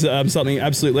 which is something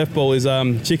absolute left ball, is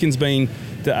chicken's been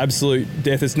the absolute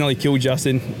death. It's nearly killed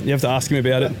Justin. You have to ask him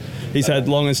about it. He's had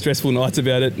long and stressful nights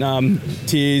about it.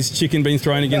 Tears, chicken being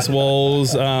thrown against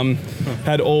walls,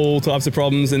 had all types of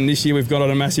problems. And this year we've got on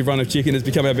a massive run of chicken. It's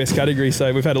become our best category.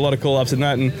 So we've had a lot of call-ups in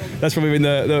that, and that's probably been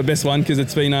the best one because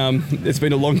it's been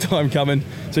a long time coming,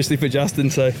 especially for Justin.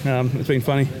 So it's been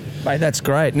funny. Mate, that's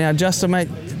great. Now, Justin, mate,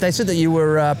 they said that you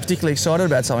were particularly excited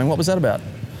about something. What was that about?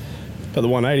 About the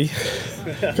 180.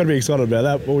 Got to be excited about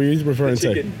that. What were you referring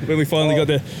to? When we finally got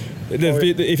the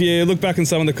bit, if you look back on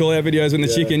some of the call-out videos when the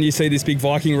chicken, you see this big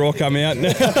Viking roar come out.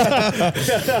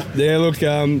 Yeah, look,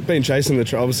 been chasing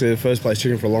obviously the first place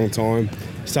chicken for a long time.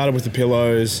 Started with the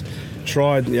pillows,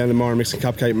 tried the Myra mix and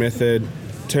cupcake method,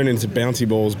 turned into bouncy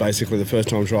balls basically the first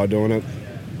time I tried doing it.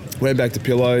 Went back to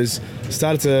pillows,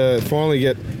 started to finally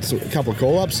get a couple of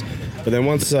call-ups, but then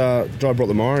once Dry brought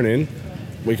the Myron in,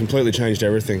 we completely changed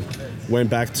everything. Went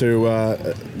back to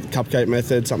cupcake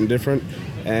method, something different,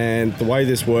 and the way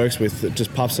this works with it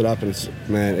just puffs it up, and it's,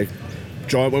 man,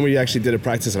 when we actually did a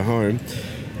practice at home,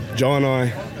 Joe and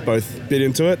I both bit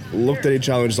into it, looked at each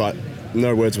other and just like,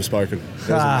 no words were spoken. It was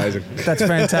amazing. That's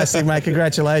fantastic, mate.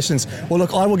 Congratulations. Well,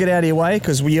 look, I will get out of your way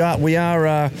because we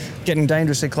are getting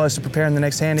dangerously close to preparing the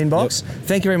next hand-in box. Yep.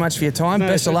 Thank you very much for your time.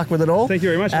 Best of luck with it all. Thank you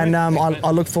very much, and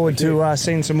I look forward to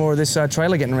seeing some more of this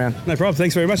trailer getting around. No problem.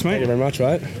 Thanks very much, mate. Thank you very much,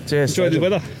 right? Cheers. Enjoy the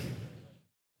weather.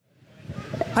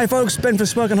 Hey folks, Ben for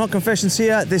Smoking Hot Confessions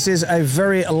here. This is a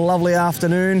very lovely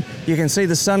afternoon. You can see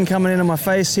the sun coming in on my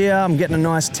face here. I'm getting a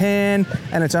nice tan,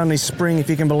 and it's only spring if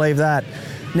you can believe that.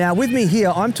 Now with me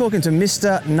here, I'm talking to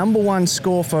Mr. #1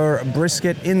 score for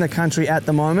brisket in the country at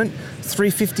the moment.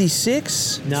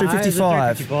 356? No,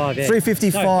 355. 355, yeah.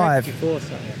 355. No, 354,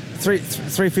 sorry.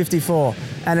 354.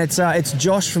 And it's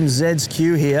Josh from Zed's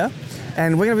Q here.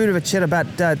 And we're going to have a bit of a chat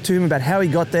about to him about how he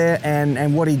got there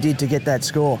and what he did to get that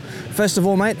score. First of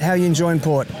all, mate, how are you enjoying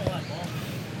Port?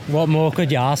 What more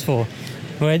could you ask for?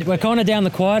 We're kind of down the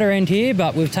quieter end here,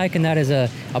 but we've taken that as a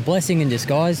blessing in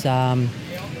disguise.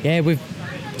 We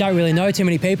don't really know too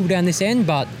many people down this end,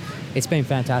 but it's been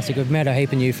fantastic. We've met a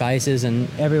heap of new faces and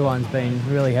everyone's been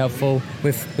really helpful.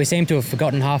 We seem to have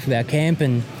forgotten half of our camp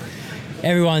and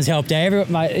everyone's helped out.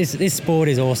 This sport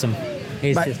is awesome.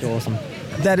 It's just awesome.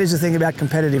 That is the thing about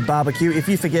competitive barbecue. If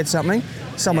you forget something,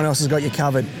 someone else has got you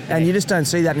covered. And you just don't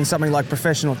see that in something like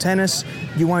professional tennis.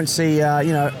 You won't see,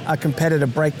 a competitor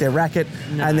break their racket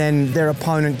and then their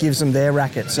opponent gives them their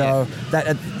racket. So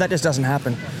that just doesn't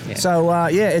happen. Yeah. So,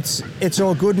 it's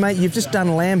all good, mate. You've just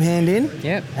done lamb hand in.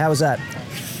 Yep. How was that?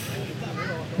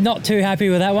 Not too happy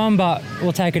with that one, but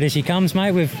we'll take it as she comes,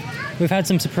 mate. We've had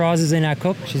some surprises in our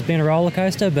cook. She's been a roller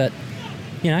coaster, but,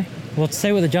 we'll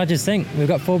see what the judges think. We've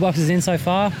got 4 boxes in so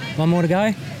far, 1 more to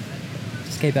go.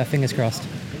 Just keep our fingers crossed.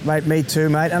 Mate, me too,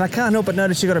 mate. And I can't help but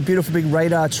notice you've got a beautiful big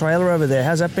radar trailer over there.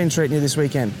 How's that been treating you this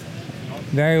weekend?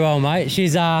 Very well, mate.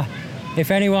 She's,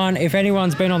 if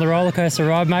anyone's been on the roller coaster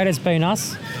ride, mate, it's been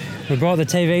us. We brought the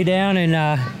TV down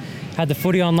and had the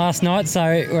footy on last night,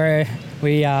 so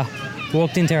we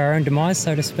walked into our own demise,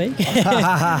 so to speak.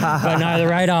 But no, the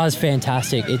radar is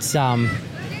fantastic. It's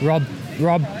Rob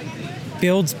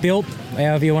built,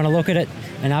 however you want to look at it,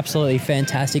 an absolutely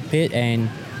fantastic pit, and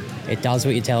it does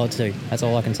what you tell it to. That's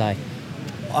all I can say.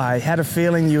 I had a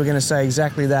feeling you were going to say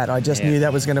exactly that. I just knew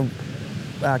that was going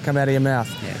to come out of your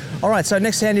mouth. Yeah. All right, so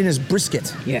next hand in is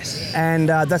brisket. Yes. And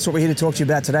that's what we're here to talk to you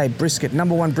about today, brisket,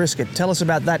 #1 brisket. Tell us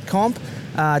about that comp,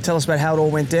 tell us about how it all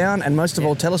went down, and most of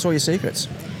all, tell us all your secrets.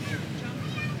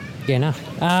 Yeah, no.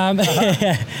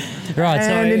 Right, and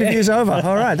so... interview's over,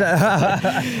 all right.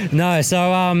 No,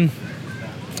 so...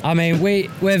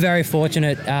 we're very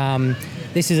fortunate.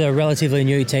 This is a relatively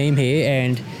new team here,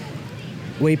 and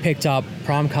we picked up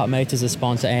Prime Cut Meats as a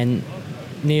sponsor, and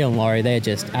Neil and Laurie, they're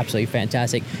just absolutely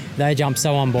fantastic. They jumped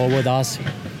so on board with us.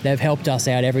 They've helped us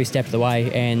out every step of the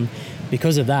way, and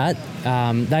because of that,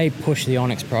 they push the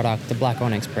Onyx product, the Black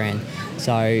Onyx brand.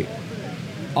 So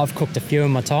I've cooked a few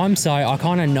in my time, so I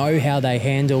kind of know how they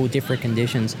handle different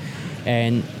conditions,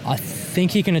 and I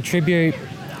think you can attribute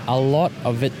a lot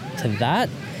of it to that,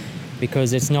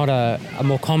 because it's not a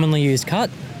more commonly used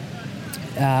cut.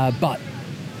 But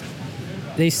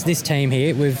this team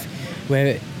here,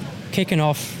 we're kicking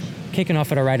off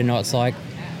at a rate of knots. Like,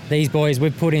 these boys,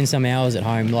 we've put in some hours at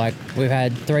home. Like, we've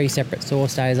had 3 separate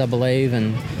sauce days, I believe,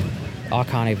 and I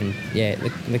can't even,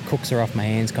 the cooks are off my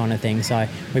hands kind of thing. So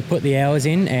we put the hours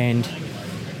in, and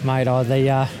mate,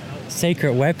 the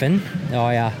secret weapon,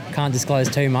 I can't disclose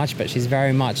too much, but she's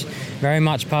very much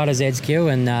part of Zed's Q,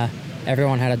 and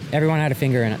everyone had a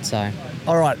finger in it. So,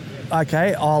 all right,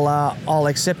 Okay, I'll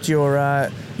accept your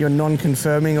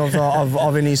non-confirming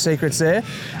of any secrets there.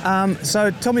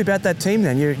 So tell me about that team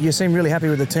then. You seem really happy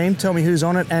with the team. Tell me who's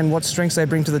on it and what strengths they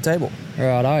bring to the table.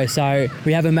 Righto. So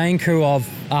we have a main crew of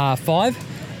 5.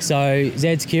 So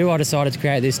Zed's Q, I decided to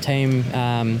create this team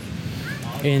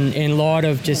in light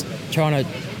of just trying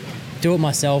to do it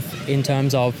myself in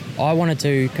terms of I wanted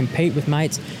to compete with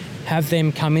mates, have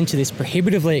them come into this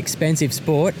prohibitively expensive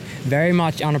sport, very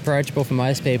much unapproachable for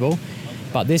most people.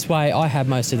 But this way I have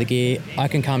most of the gear. I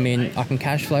can come in, I can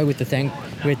cash flow with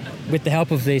the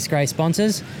help of these great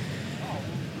sponsors.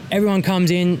 Everyone comes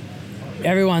in,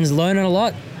 everyone's learning a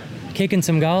lot, kicking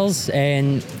some goals,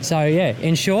 and so yeah,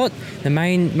 in short, the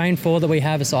main 4 that we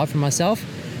have aside from myself,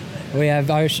 we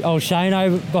have old Shane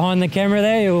over behind the camera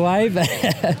there, he'll wave,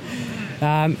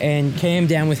 and Cam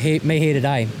down with me here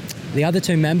today. The other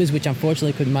 2 members, which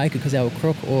unfortunately couldn't make it because they were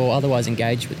crook or otherwise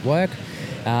engaged with work,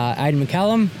 Aidan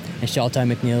McCallum and Sholto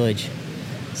McNeilage.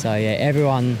 So yeah,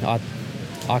 everyone,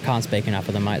 I can't speak enough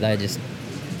of them, mate.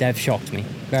 They've shocked me,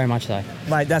 very much so.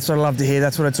 Mate, that's what I love to hear.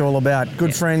 That's what it's all about.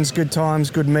 Good friends, good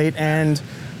times, good meat, and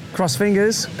cross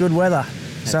fingers, good weather.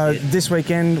 So this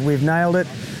weekend we've nailed it.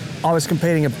 I was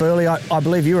competing at Burleigh. I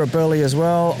believe you were at Burleigh as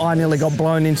well. I nearly got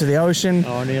blown into the ocean.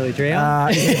 Oh, nearly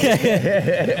drowned.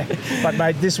 But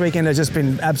mate, this weekend has just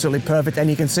been absolutely perfect, and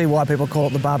you can see why people call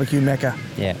it the barbecue mecca.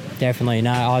 Yeah, definitely.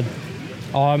 No,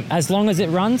 as long as it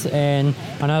runs, and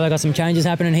I know they've got some changes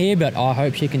happening here, but I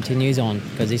hope she continues on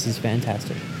because this is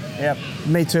fantastic. Yep,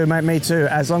 me too, mate, me too.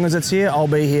 As long as it's here, I'll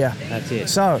be here. That's it.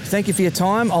 So, thank you for your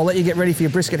time. I'll let you get ready for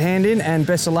your brisket hand-in, and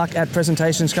best of luck at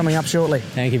presentations coming up shortly.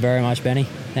 Thank you very much, Benny.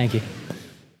 Thank you.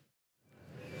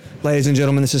 Ladies and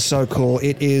gentlemen, this is so cool.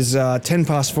 It is 10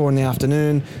 past 4 in the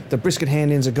afternoon. The brisket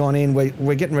hand-ins are gone in.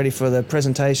 We're getting ready for the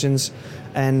presentations,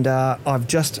 and I've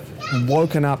just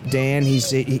woken up Dan.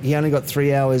 He only got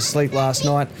 3 hours sleep last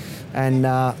night, and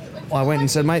I went and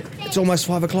said, mate, it's almost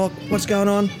 5 o'clock. What's going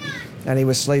on? And he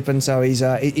was sleeping, so he's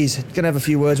going to have a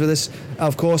few words with us.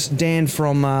 Of course, Dan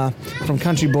from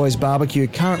Country Boys Barbecue,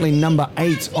 currently number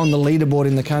 8 on the leaderboard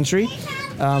in the country.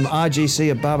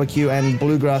 RGC at Barbecue and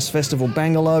Bluegrass Festival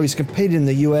Bangalore. He's competed in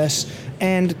the US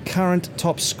and current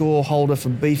top score holder for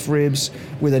beef ribs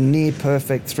with a near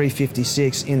perfect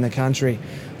 356 in the country.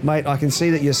 Mate, I can see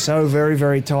that you're so very,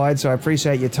 very tired, so I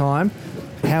appreciate your time.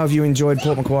 How have you enjoyed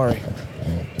Port Macquarie?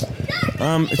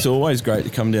 It's always great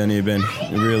to come down here, Ben.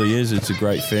 It really is. It's a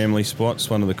great family spot. It's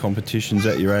one of the competitions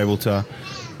that you're able to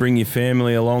bring your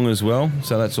family along as well,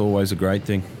 so that's always a great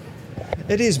thing.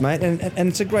 It is, mate, and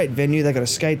it's a great venue. They've got a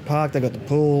skate park, they've got the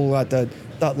pool,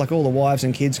 like all the wives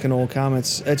and kids can all come.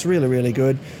 It's really, really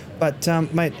good. But,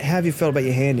 mate, how have you felt about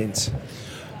your hand-ins?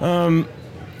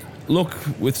 Look,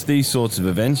 with these sorts of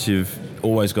events, you've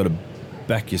always got to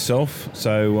back yourself.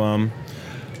 So,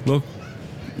 look,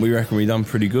 we reckon we've done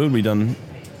pretty good. We've done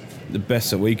the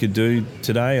best that we could do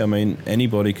today. I mean,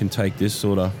 anybody can take this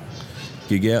sort of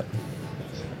gig out.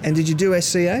 And did you do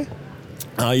SCA?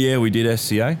 Yeah, we did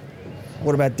SCA.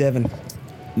 What about Devon?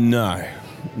 No,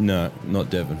 not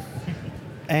Devon.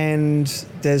 And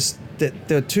there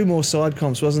were 2 more side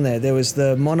comps, wasn't there? There was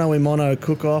the Mono in Mono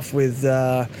cook-off with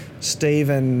Steve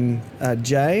and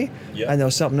Jay, yep. And there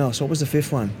was something else. What was the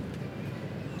 5th one?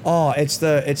 Oh, it's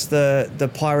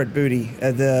the pirate booty,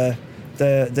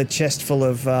 the chest full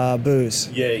of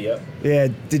booze. Yeah. Yeah,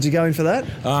 did you go in for that?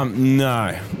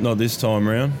 No, not this time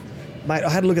round. Mate, I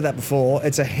had a look at that before.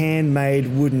 It's a handmade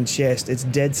wooden chest. It's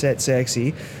dead set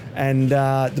sexy. And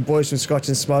the boys from Scotch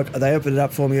and Smoke, they opened it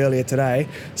up for me earlier today.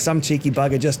 Some cheeky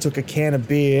bugger just took a can of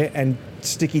beer and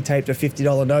sticky taped a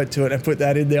 $50 note to it and put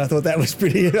that in there. I thought that was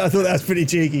pretty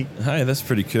cheeky. Hey, that's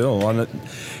pretty cool.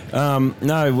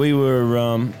 No,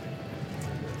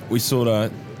 we sort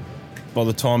of, by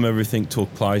the time everything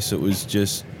took place, it was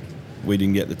just, we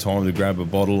didn't get the time to grab a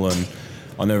bottle, and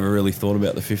I never really thought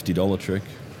about the $50 trick.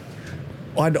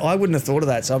 I wouldn't have thought of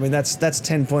that. So, I mean, that's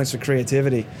 10 points for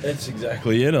creativity. That's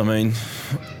exactly it. I mean,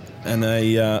 and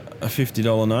a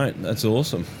 $50 note, that's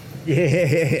awesome.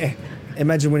 Yeah.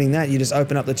 Imagine winning that. You just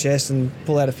open up the chest and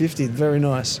pull out a 50. Very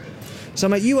nice. So,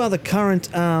 mate, you are the current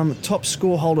top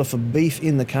score holder for beef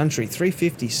in the country,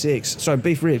 356. Sorry,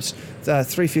 beef ribs,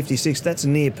 356. That's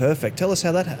near perfect. Tell us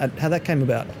how that came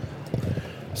about.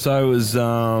 So it was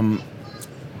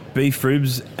beef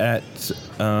ribs at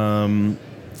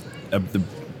the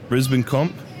Brisbane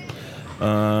comp.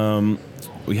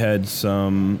 We had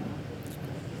some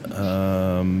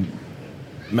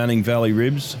Manning Valley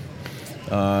ribs.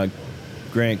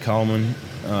 Grant Coleman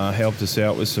helped us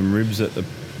out with some ribs at the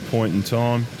point in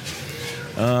time.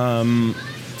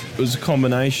 it was a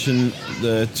combination.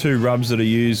 The two rubs that I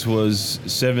used was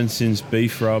Seven Sins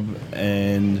beef rub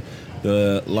and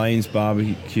the Lane's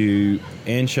barbecue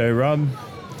ancho rub,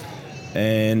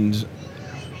 and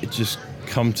it just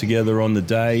come together on the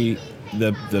day.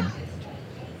 The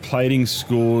plating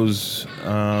scores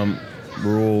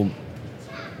were all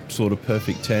sort of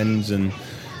perfect 10s and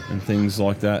things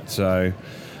like that. So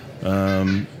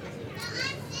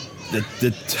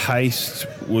the taste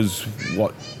was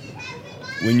what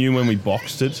we knew when we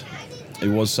boxed it. It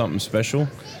was something special.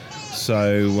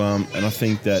 So and I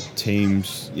think that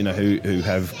teams, you know, who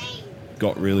have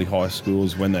got really high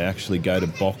scores, when they actually go to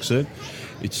box it,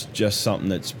 it's just something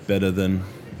that's better than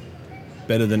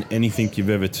anything you've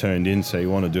ever turned in. So you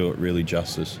want to do it really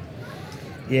justice.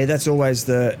 Yeah, that's always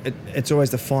it's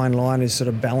always the fine line, is sort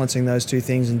of balancing those two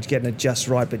things and getting it just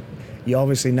right. But you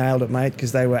obviously nailed it, mate,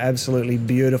 because they were absolutely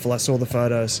beautiful. I saw the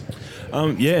photos.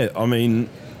 Yeah, I mean,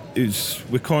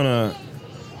 we're kind of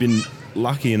been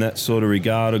lucky in that sort of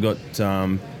regard. I got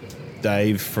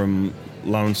Dave from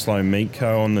Low and Slow Meat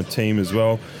Co on the team as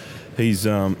well. He's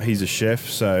a chef,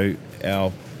 so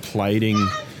our plating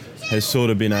has sort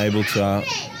of been able to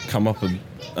come up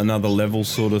another level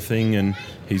sort of thing, and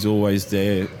he's always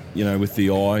there, you know, with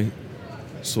the eye,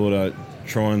 sort of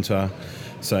trying to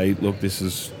say, look,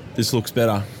 this looks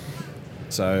better.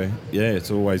 So yeah, it's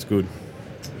always good.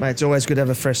 Mate, it's always good to have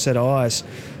a fresh set of eyes.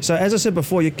 So as I said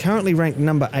before, you're currently ranked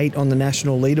number 8 on the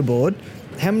national leaderboard.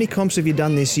 How many comps have you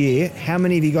done this year? How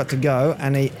many have you got to go?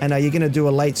 And are you going to do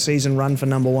a late season run for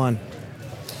number 1?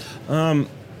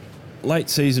 Late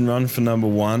season run for number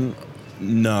 1?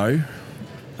 No,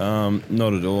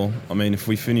 not at all. I mean, if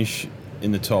we finish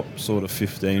in the top sort of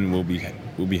 15, we'll be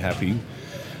happy.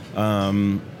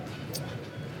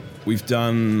 We've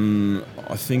done,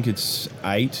 I think it's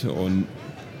 8 or 9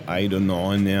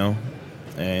 now,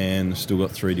 and still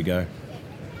got 3 to go.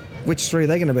 Which 3 are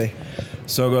they going to be?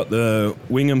 So I've got the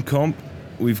Wingham comp,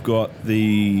 we've got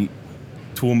the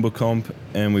Toowoomba comp,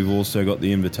 and we've also got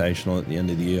the Invitational at the end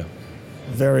of the year.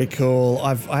 Very cool.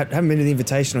 I haven't been to the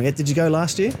Invitational yet. Did you go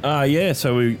last year? Yeah,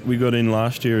 so we got in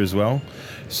last year as well.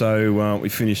 So we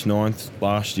finished 9th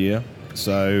last year.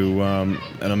 So, and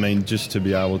I mean, just to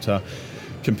be able to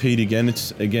compete again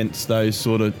against those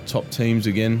sort of top teams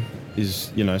again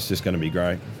is, you know, it's just going to be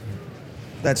great.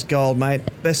 That's gold, mate.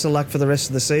 Best of luck for the rest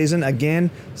of the season. Again,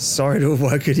 sorry to have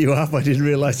woken you up. I didn't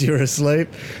realise you were asleep.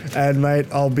 And, mate,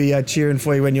 I'll be cheering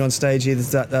for you when you're on stage here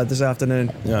this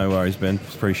afternoon. No worries, Ben.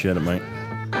 Appreciate it, mate.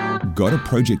 Got a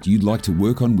project you'd like to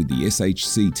work on with the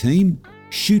SHC team?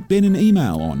 Shoot Ben an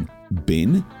email on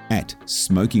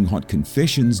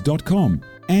ben@smokinghotconfessions.com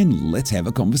and let's have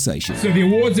a conversation. So the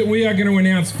awards that we are going to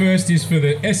announce first is for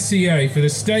the SCA, for the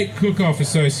State Cook-Off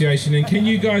Association. And can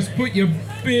you guys put your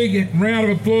big round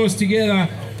of applause together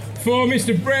for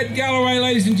Mr. Brett Galloway,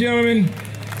 ladies and gentlemen,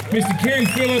 Mr. Ken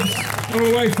Phillips, all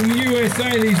the way from the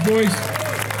USA, these boys.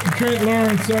 And Trent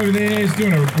Lawrence over there is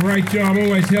doing a great job,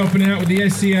 always helping out with the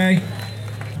SCA.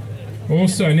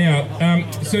 Also now,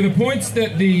 so the points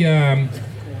that the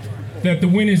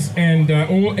winners and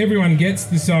everyone gets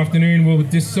this afternoon will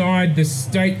decide the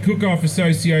State Cook-Off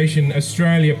Association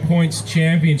Australia Points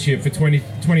Championship for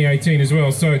 2018 as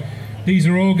well. So these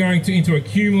are all going into a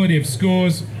cumulative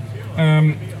scores.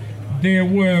 There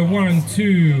were 1,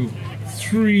 2,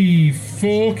 3,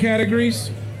 4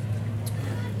 categories.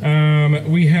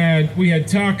 We had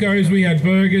tacos, we had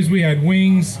burgers, we had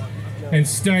wings, and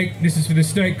steak. This is for the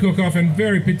State Cook-Off, and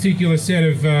very particular set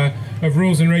of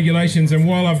rules and regulations. And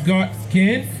while I've got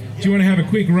Ken, do you want to have a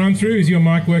quick run through? Is your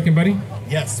mic working, buddy?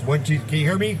 Yes. Can you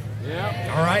hear me?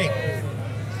 Yeah. All right.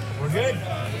 We're good.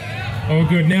 All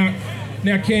good. Now,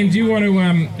 Ken, do you want to?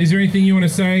 Is there anything you want to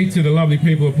say to the lovely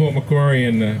people of Port Macquarie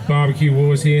and the BBQ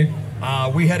Wars here?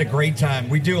 We had a great time.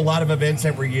 We do a lot of events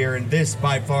every year, and this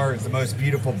by far is the most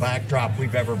beautiful backdrop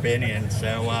we've ever been in.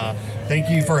 So thank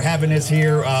you for having us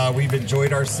here. We've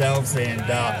enjoyed ourselves and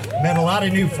met a lot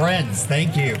of new friends.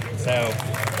 Thank you. So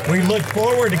we look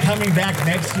forward to coming back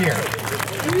next year.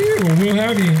 Well, we'll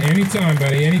have you anytime,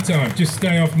 buddy, anytime. Just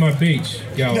stay off my beach,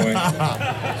 Galloway.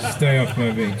 Stay off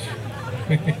my beach.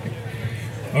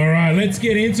 All right, let's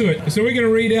get into it. So we're going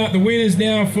to read out the winners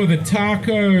now for the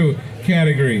taco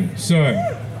category. So,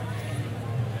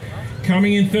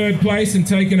 coming in 3rd place and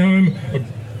taking home a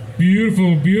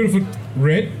beautiful, beautiful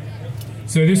red.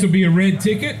 So this will be a red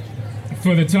ticket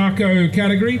for the taco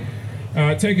category.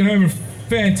 Taking home a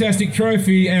fantastic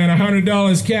trophy and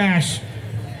 $100 cash.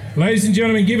 Ladies and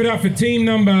gentlemen, give it up for team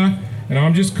number, and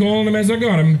I'm just calling them as I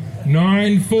got them,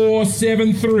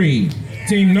 9473.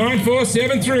 Team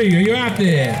 9473, are you out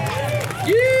there?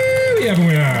 Yeah, we have a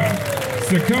winner.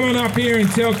 So come on up here and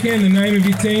tell Ken the name of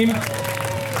your team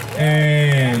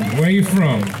and where you're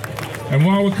from. And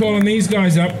while we're calling these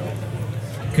guys up,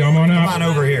 come on up. Come on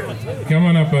over here. Come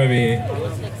on up over here.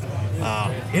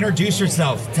 Introduce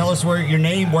yourself. Tell us your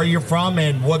name, where you're from,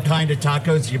 and what kind of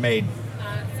tacos you made.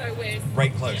 So we're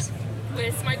Right close.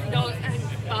 We're Smoking Dog and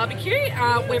Barbecue.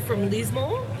 We're from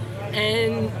Lismore,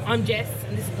 and I'm Jess,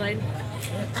 and this is Glenn.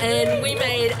 And we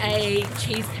made a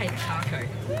cheesecake taco.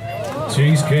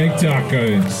 Cheesecake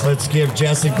tacos. Let's give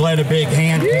Jess and Glenn a big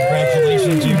hand.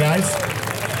 Congratulations, you guys.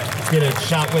 Let's get a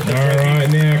shot with the All right,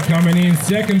 now coming in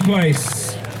second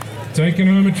place, taking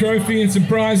home a trophy and some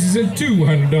prizes and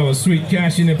 $200 sweet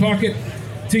cash in their pocket.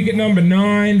 Ticket number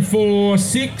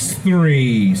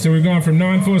 9463. So we've gone from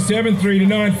 9473 to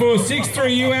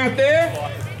 9463. You out there?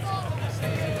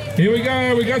 Here we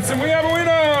go. We have a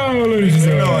winner. Ladies and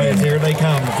gentlemen. Here they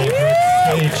come. They approach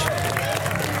the stage.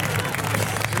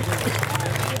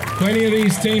 Plenty of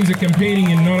these teams are competing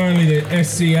in not only the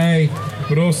SCA,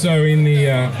 but also in the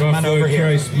Buffalo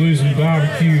Trace Blues and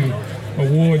Barbecue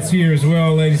Awards here as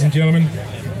well, ladies and gentlemen.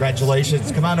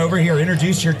 Congratulations. Come on over here.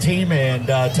 Introduce your team and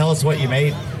tell us what you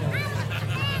made.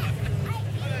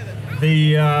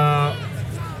 We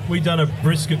done a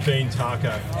brisket bean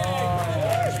taco.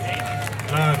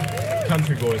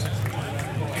 Country boys.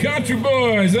 Country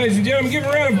boys, ladies and gentlemen, give a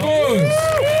round of applause.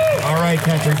 All right,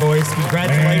 country boys,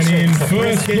 congratulations. And in The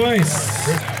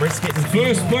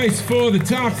first place for the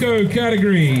taco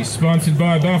category, sponsored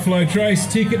by Buffalo Trace,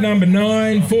 ticket number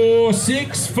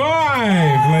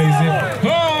 9465. Ladies and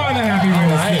gentlemen, the happy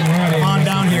winners sitting right Come in. on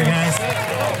down here, guys.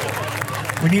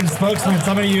 We need a spokesman.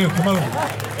 Some of you, come over.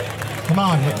 Come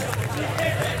on.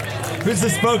 Who's the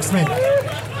spokesman?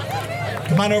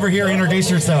 Come on over here, introduce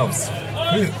yourselves.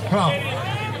 Come on.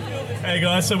 Hey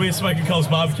guys, so we're Smoking Coals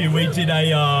Barbecue. We did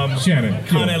a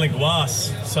carne a la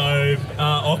glace, so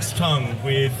ox tongue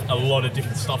with a lot of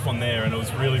different stuff on there, and it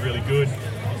was really, really good.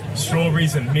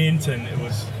 Strawberries and mint, and it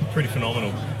was pretty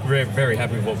phenomenal. We're very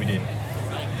happy with what we did.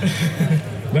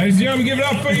 Ladies and gentlemen, give it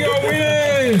up for your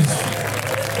winners.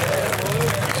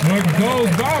 Smoking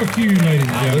Coals Barbecue, ladies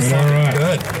and gentlemen. All right.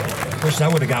 Good. Wish I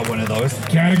would have got one of those.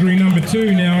 Category number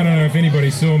 2. Now, I don't know if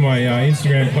anybody saw my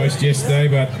Instagram post yesterday,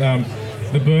 but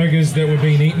the burgers that were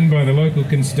being eaten by the local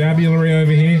constabulary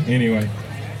over here. Anyway,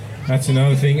 that's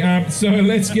another thing. So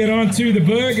let's get on to the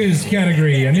burgers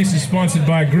category, and this is sponsored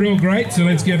by Grill Great, so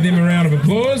let's give them a round of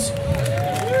applause.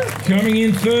 Coming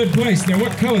in third place. Now,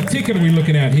 what color ticket are we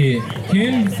looking at here,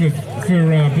 Ken, for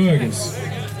burgers?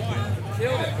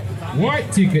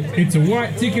 White ticket. It's a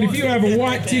white ticket. If you have a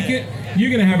white ticket, you're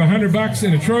going to have $100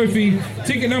 and a trophy.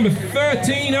 Ticket number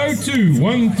 1302,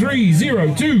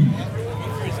 1302.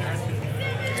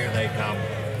 Here they come.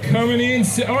 Coming in.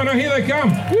 Oh, no, here they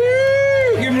come.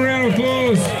 Woo! Give them a round of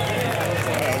applause.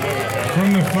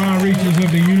 From the far reaches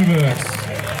of the universe.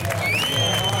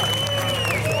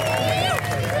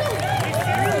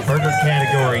 Burger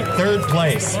category, third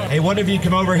place. Hey, one of you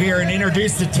come over here and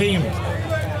introduce the team.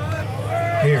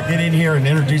 Here, get in here and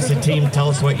introduce the team. Tell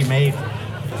us what you made.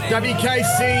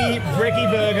 WKC Brekkie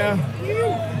Burger.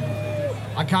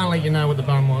 I can't let you know what the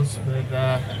bun was, but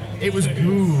it was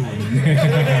good.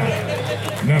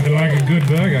 Nothing like a good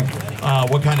burger.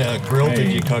 What kind of grill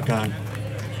did you cook on?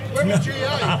 Weber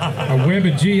GA. A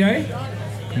Weber GA?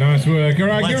 Nice work. All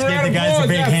right, Let's give a give round the of guys a applause.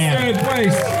 big That's hand.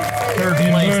 Third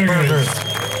place burgers.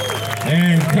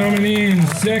 And coming in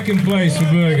second place for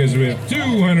burgers with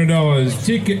 $200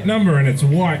 ticket number, and it's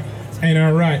white. Ain't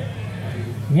all right.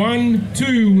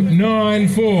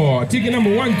 1294. Ticket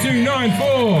number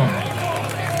 1294.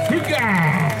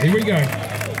 Hookah! Here we go.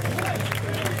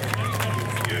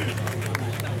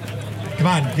 Come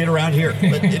on, get around here.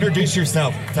 Introduce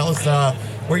yourself. Tell us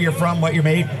where you're from, what you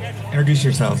made. Introduce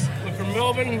yourselves. We're from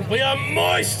Melbourne. We are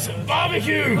Moist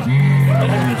Barbecue.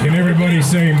 Can everybody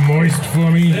say moist for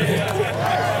me? No,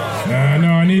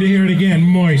 I need to hear it again.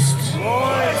 Moist.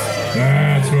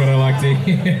 That's what I like to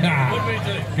hear.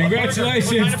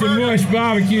 Congratulations to Moist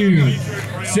Barbecue.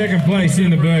 Second place in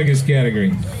the burgers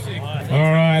category.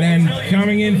 All right, and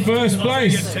coming in first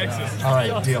place. All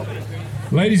right, deal.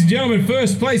 Ladies and gentlemen,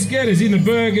 first place getters in the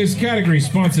burgers category,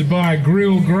 sponsored by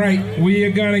Grill Great. We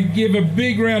are going to give a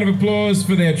big round of applause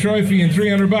for their trophy and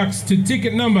 $300 to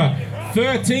ticket number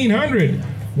 1300.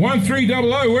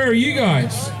 1300. Where are you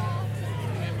guys?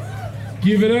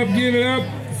 Give it up, give it up.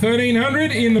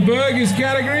 1300 in the burgers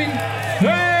category.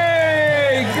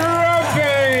 Hey,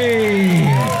 Grumpy!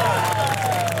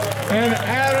 And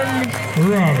Adam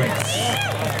Roberts.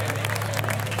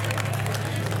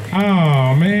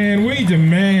 Oh man, we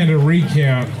demand a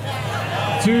recount.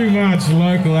 Too much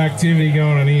local activity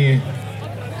going on here.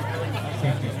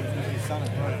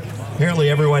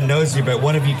 Apparently everyone knows you, but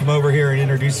one of you come over here and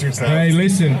introduce yourselves. Hey,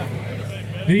 listen.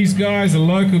 These guys are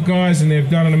local guys and they've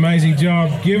done an amazing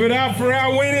job. Give it up for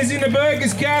our winners in the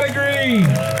burgers category.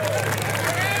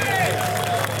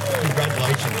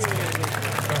 Congratulations.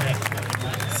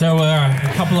 So a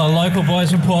couple of local boys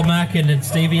from Port Mac and then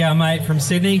Stevie, our mate from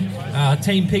Sydney,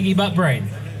 Team Piggy Butt Brain.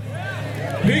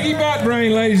 Piggy Butt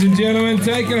Brain, ladies and gentlemen,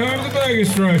 taking home the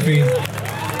burgers trophy.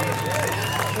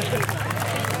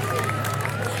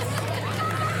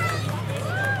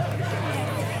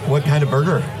 What kind of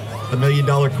burger? The $1 million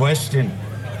question.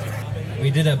 We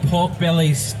did a pork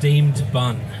belly steamed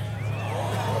bun.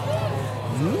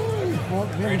 Pork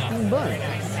belly steamed bun.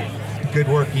 Good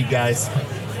work, you guys.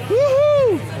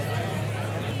 Woohoo!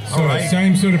 So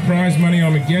same sort of prize money,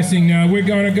 I'm guessing. We're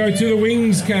going to go to the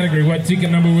wings category. What ticket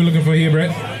number we're looking for here,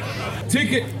 Brett?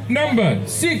 Ticket number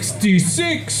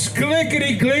 66.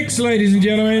 Clickety clicks, ladies and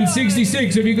gentlemen.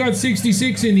 66. Have you got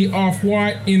 66 in the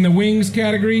off-white in the wings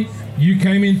category? You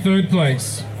came in third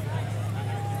place.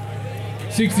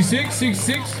 66,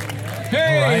 66.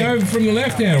 Hey, right. over from the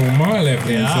left hand, or my left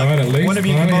hand side at least. One of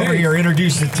you come over here,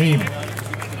 introduce the team.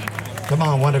 Come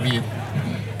on, one of you.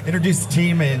 Introduce the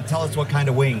team and tell us what kind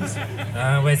of wings.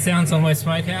 We're Sounds on West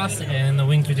Smokehouse, and the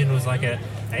wings we did was like a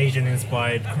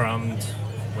Asian-inspired crumbed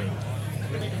wing.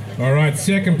 All right,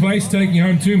 second place, taking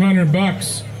home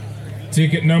 $200.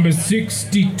 Ticket number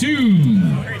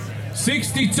 62.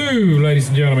 62, ladies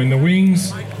and gentlemen, the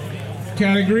wings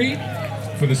category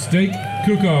for the Steak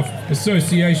Cook-Off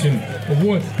Association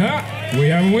Award. We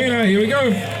have a winner. Here we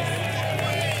go.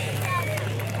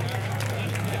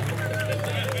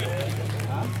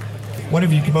 One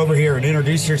of you come over here and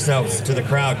introduce yourselves to the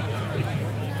crowd.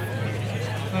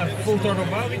 Full Throttle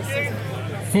Barbecue.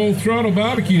 Full Throttle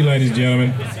Barbecue, ladies and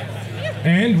gentlemen.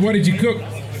 And what did you cook?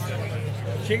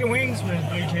 Chicken wings with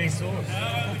blue cheese sauce.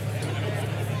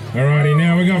 Alrighty,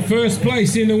 now we got first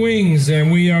place in the wings, and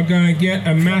we are going to get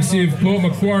a massive Port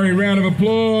Macquarie round of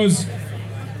applause.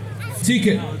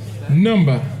 Ticket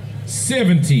number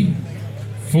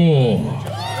 74.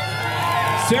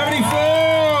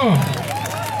 74!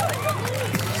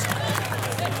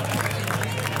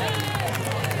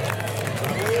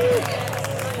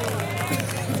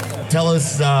 Tell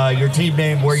us your team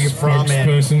name, where you're from,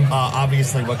 Spokesperson. and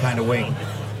obviously what kind of wing.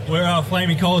 We're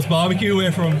Flaming Coals Barbecue.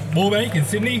 We're from Moorebank in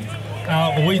Sydney.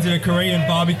 We do Korean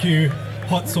barbecue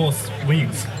hot sauce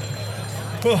wings.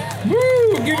 Woo!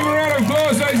 Give them a round of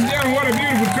applause, ladies and gentlemen. What a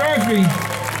beautiful trophy.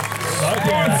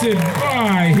 Sponsored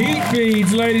by Heat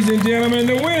Beads, ladies and gentlemen.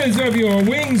 The winners of your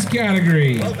wings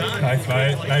category. Well done. Thanks,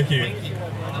 mate. Thank you.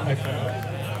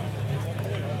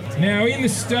 Now, in the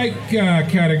steak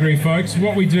category, folks,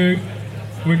 what we do,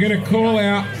 we're going to call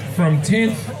out from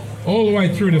 10th all the way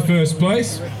through to first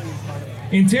place.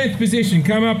 In 10th position,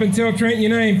 come up and tell Trent your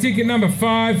name. Ticket number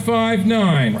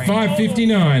 559.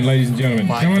 559, ladies and gentlemen.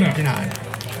 Come on up.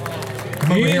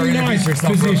 Come over here and introduce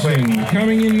yourself real quick.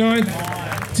 Coming in 9th,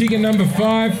 ticket number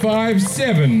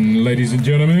 557, ladies and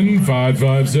gentlemen.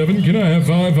 557. Can I have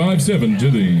 557 to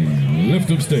the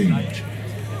left of stage?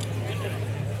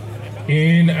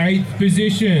 In 8th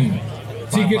position,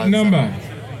 ticket number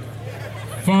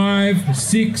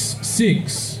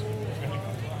 566.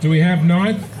 Do we have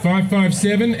 9th?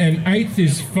 557, and 8th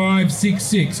is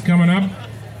 566. Coming up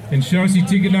and show us your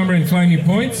ticket number and claim your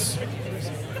points.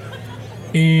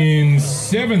 In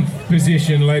 7th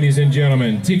position, ladies and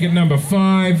gentlemen, ticket number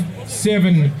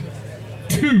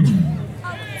 572.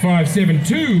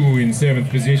 572 in 7th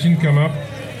position. Come up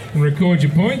and record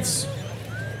your points.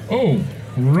 Oh,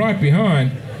 right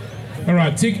behind. All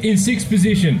right, in 6th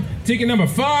position, ticket number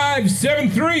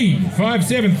 573.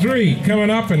 573, coming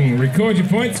up and record your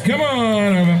points. Come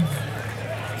on over.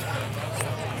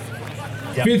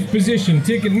 5th position,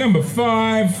 ticket number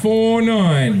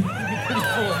 549.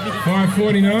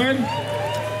 549.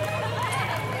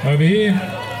 Over here.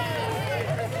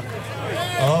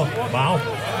 Oh, wow.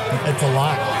 That's a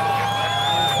lot.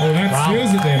 Well, that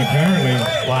seals it then, apparently.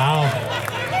 Wow.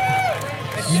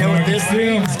 You know what this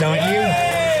means, don't you?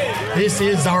 This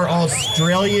is our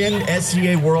Australian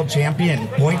SCA World Champion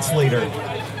points leader.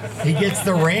 He gets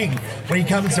the ring. When he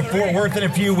comes to Fort Worth in a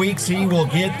few weeks, he will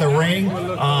get the ring.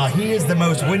 He is the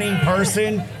most winning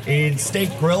person in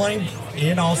steak grilling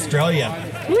in Australia.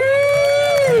 Woo!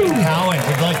 Cowan,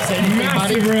 would you like to say anything,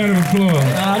 buddy? Massive round of applause.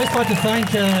 I'd just like to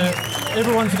thank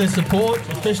everyone for their support,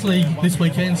 especially this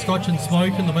weekend, Scotch and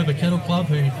Smoke and the Weber Kettle Club,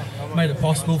 who made it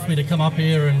possible for me to come up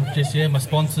here, and just, my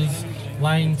sponsors,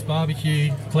 Lane's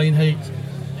Barbecue, Clean Heat,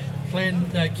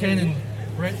 Ken and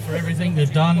Brett for everything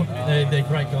they've done. They're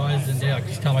great guys, and I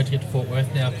just can't wait to get to Fort Worth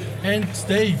now. And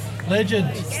Steve,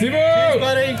 legend. Steve! Cheers,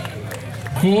 buddy.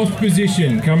 Fourth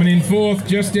position, coming in fourth,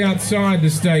 just outside the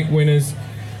steak winners.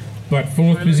 But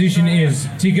fourth position is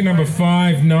ticket number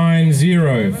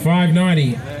 590.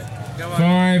 590.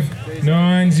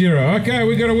 590. Okay,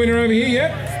 we got a winner over here,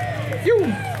 yep.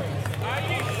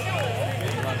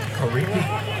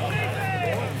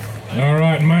 All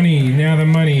right, money. Now the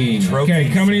money. Okay,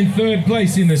 coming in third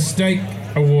place in the steak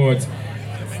awards.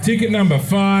 Ticket number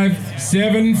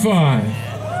 575.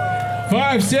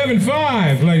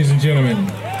 575, ladies and gentlemen.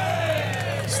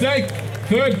 Steak,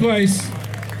 third place.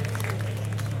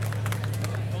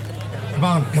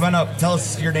 Come on up. Tell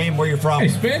us your name, where you're from. Hey,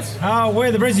 Spence.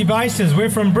 We're the Brizzy Basers. We're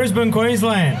from Brisbane,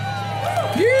 Queensland.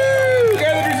 Go the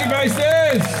Brizzy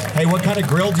Basers. Hey, what kind of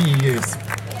grill do you use?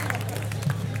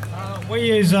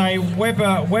 We use a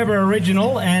Weber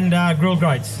Original and grilled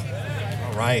grates.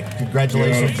 All right.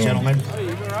 Congratulations, gentlemen.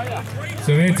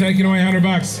 So they're taking away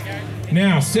 $100.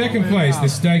 Now, second place, the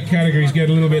steak categories get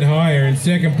a little bit higher. In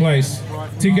second place,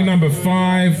 ticket number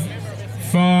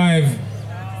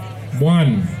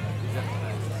 551.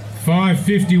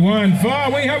 551.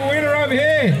 We have a winner over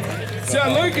here. So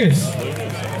Lucas.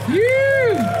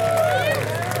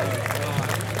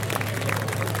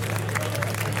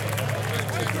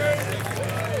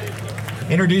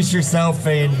 Introduce yourself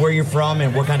and where you're from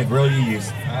and what kind of grill you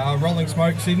use. Rolling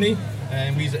Smoke, Sydney,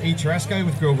 and we use an E-Tarasco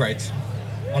with grill grates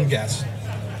on gas.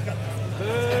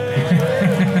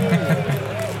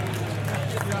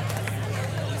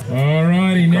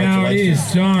 Alrighty, now it is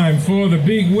time for the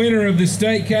big winner of the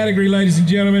steak category, ladies and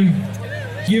gentlemen.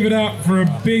 Give it up for a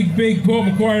big Port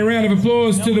Macquarie round of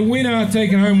applause to the winner,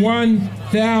 taking home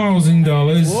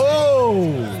 $1,000. Whoa!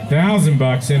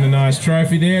 $1,000 and a nice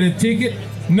trophy there to ticket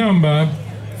number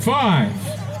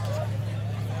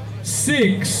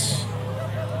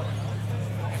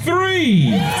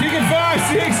 563. Ticket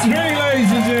 563,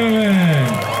 ladies and gentlemen.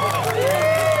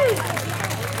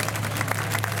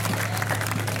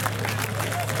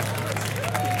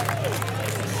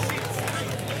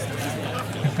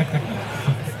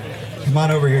 Come on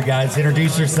over here, guys.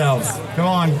 Introduce yourselves. Come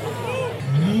on.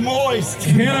 Moist.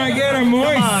 Can I get a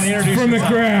moist from the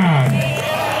crowd?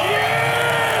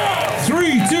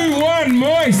 3, 2, 1,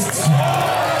 moist.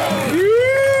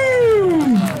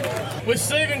 We're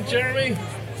Steve and Jeremy,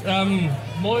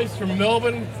 Moist from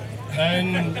Melbourne,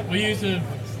 and we use a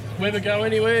Weber Go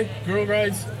Anywhere, grill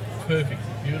grades, perfect,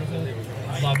 beautiful,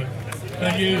 love it.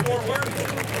 Thank you.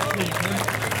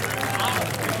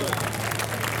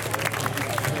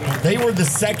 They were the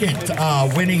second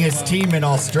winningest team in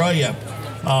Australia.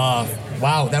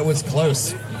 Wow, that was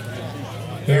close.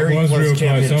 That was real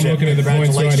close. I'm looking at the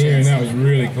points right here, and that was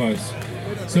really close.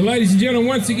 So, ladies and gentlemen,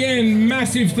 once again,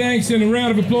 massive thanks and a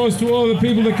round of applause to all the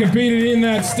people that competed in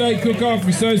that State Cook-Off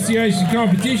Association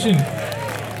competition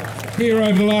here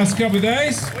over the last couple of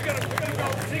days.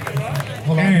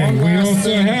 And we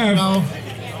also have...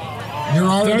 You're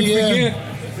already don't forget,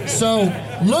 in. So,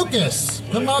 Lucas,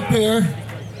 come up here.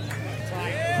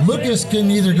 Lucas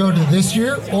can either go to this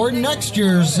year or next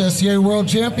year's SCA World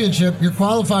Championship. You're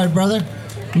qualified, brother.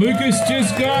 Lucas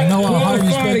just got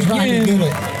qualified again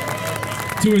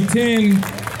to attend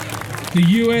the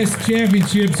U.S.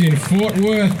 Championships in Fort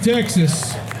Worth,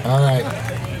 Texas. All right.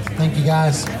 Thank you,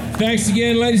 guys. Thanks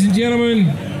again, ladies and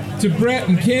gentlemen, to Brett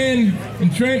and Ken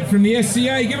and Trent from the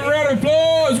SCA. Give a round of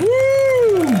applause. Woo!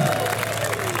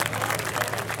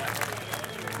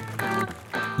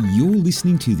 You're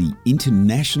listening to the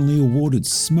internationally awarded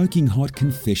Smoking Hot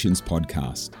Confessions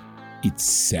podcast. It's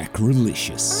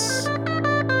sacrilegious.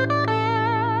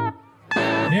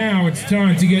 Now it's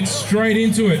time to get straight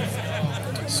into it.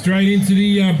 Straight into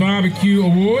the BBQ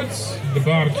Awards, the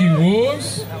BBQ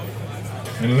Wars.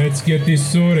 And let's get this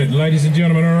sorted, ladies and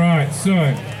gentlemen. All right, so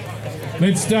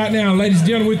let's start now, ladies and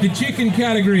gentlemen, with the chicken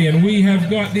category. And we have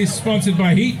got this sponsored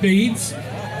by Heat Beads.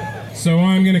 So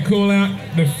I'm going to call out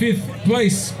the 5th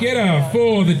place getter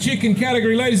for the chicken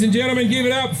category. Ladies and gentlemen, give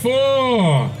it up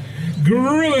for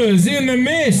Gorillas in the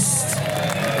Mist.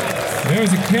 There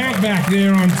was a count back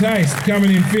there on taste,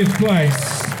 coming in 5th place.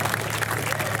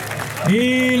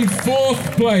 In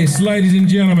 4th place, ladies and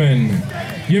gentlemen,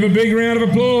 give a big round of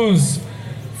applause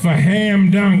for Ham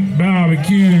Dunk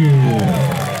Barbecue.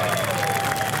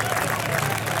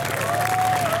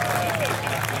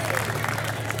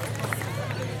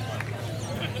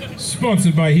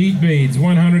 Sponsored by Heat Beads,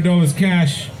 $100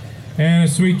 cash and a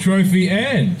sweet trophy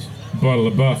and bottle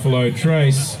of Buffalo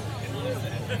Trace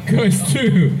goes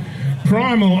to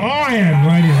Primal Iron,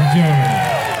 ladies and gentlemen.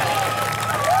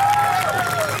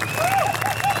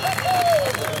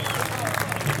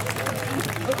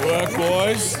 Work,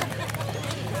 boys.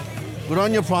 Good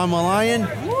on you, Primal Iron.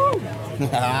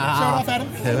 off, Adam.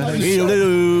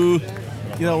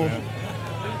 Hello.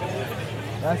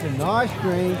 That's a nice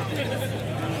drink.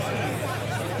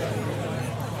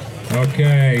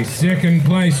 Okay, second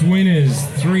place winners,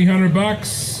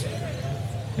 $300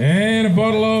 and a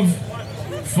bottle of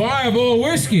Fireball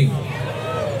whiskey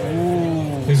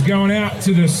is going out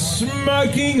to the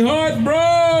Smoking Hot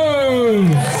Bros.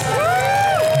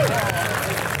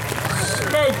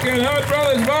 Smoking Hot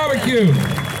Brothers Barbecue.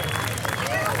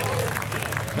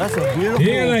 That's a beautiful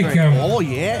Here they drink. come. Oh,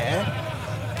 yeah.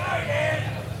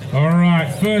 All right,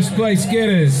 first place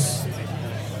getters.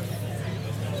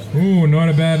 Ooh, not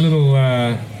a bad little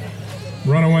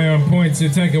runaway on points to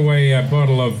take away a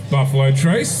bottle of Buffalo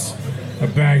Trace, a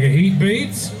bag of heat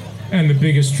beads, and the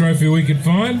biggest trophy we could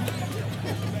find.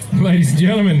 Ladies and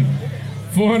gentlemen,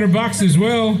 $400 as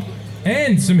well,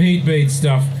 and some heat bead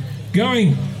stuff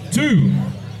going to,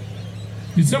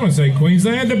 did someone say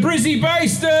Queensland? The Brizzy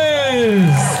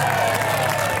Basters!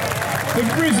 The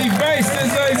Brizzy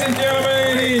Basters, ladies and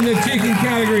gentlemen, in the chicken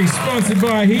category, sponsored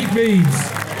by Heat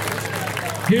Beads.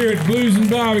 Here at Blues and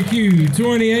Barbecue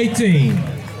 2018.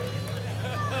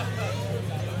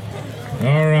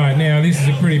 All right, now this is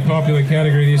a pretty popular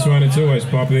category, this one. It's always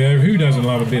popular. Who doesn't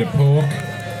love a bit of pork?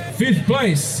 Fifth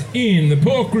place in the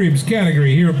pork ribs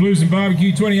category here at Blues and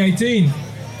Barbecue 2018.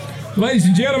 Ladies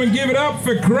and gentlemen, give it up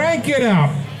for Crank It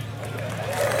Up.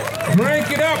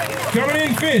 Crank It Up, coming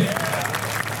in fifth.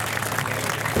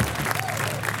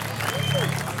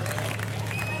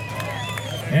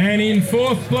 And in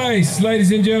fourth place, ladies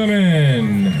and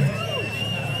gentlemen,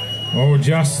 oh,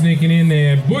 just sneaking in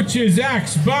there, Butcher's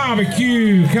Axe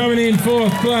Barbecue coming in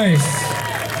fourth place.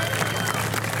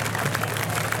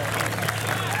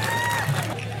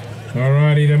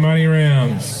 Alrighty, the money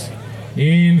rounds.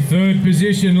 In third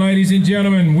position, ladies and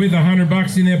gentlemen, with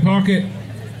 $100 in their pocket.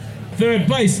 Third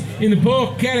place in the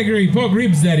pork category, pork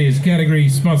ribs that is, category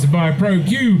sponsored by Pro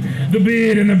Q, the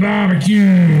Beard and the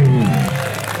Barbecue.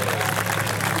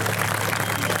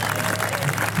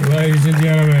 Ladies and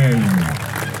gentlemen,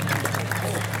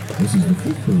 this is the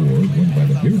fifth award won by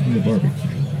the Beard and the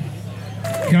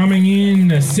Barbecue. Coming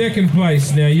in second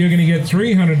place, now you're going to get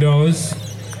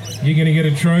 $300. You're going to get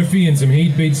a trophy and some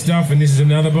heat beat stuff, and this is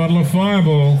another bottle of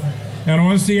Fireball. And I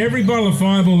want to see every bottle of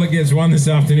Fireball that gets won this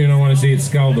afternoon. I want to see it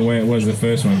sculled the way it was the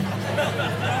first one.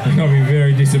 I'll be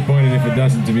very disappointed if it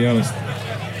doesn't, to be honest.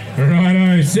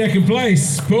 Righto, second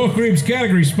place, pork ribs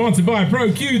category, sponsored by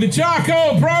Pro Q, the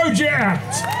Charcoal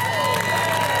Project.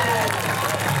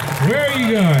 Where are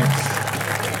you guys?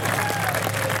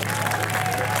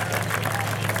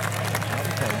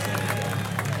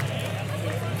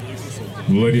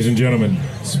 Ladies and gentlemen,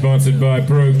 sponsored by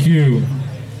Pro Q,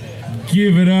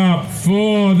 give it up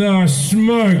for the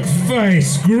Smoke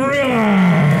Face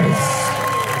Grillers.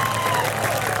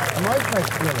 Smoke Face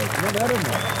Grillers, not that in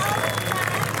there.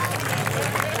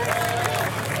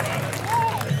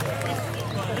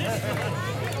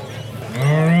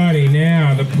 Alrighty,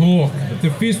 now the pork, the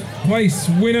fifth place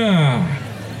winner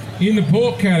in the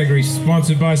pork category,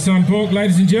 sponsored by Sun Pork,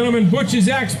 ladies and gentlemen, Butcher's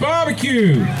Axe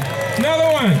Barbecue.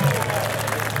 Another one.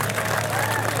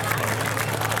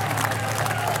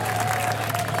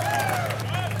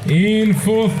 In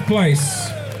fourth place,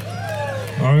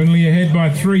 only ahead by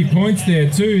 3 points there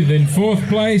too. Then fourth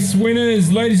place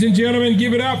winners, ladies and gentlemen,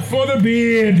 give it up for the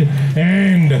Beard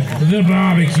and the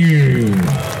Barbecue.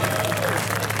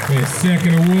 Their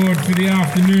second award for the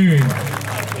afternoon.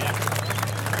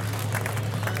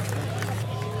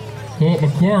 Port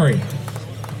Macquarie.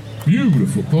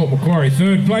 Beautiful Port Macquarie.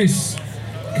 Third place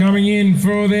coming in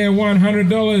for their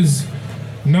 $100.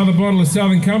 Another bottle of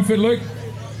Southern Comfort, Luke.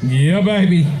 Yeah,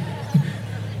 baby.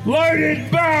 Loaded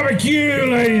barbecue,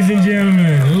 ladies and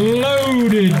gentlemen.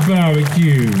 Loaded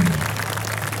barbecue.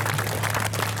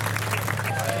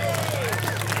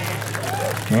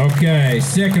 Okay,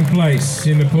 second place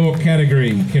in the pork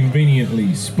category,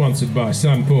 conveniently sponsored by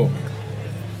Sun Pork.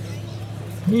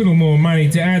 A little more money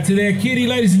to add to their kitty,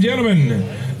 ladies and gentlemen.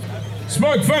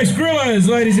 Smoke Face Grillers,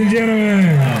 ladies and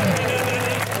gentlemen.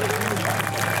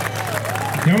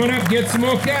 Coming up, get some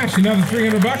more cash. Another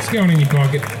 $300 going in your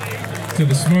pocket to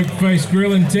the Smoke Face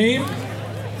Grilling team.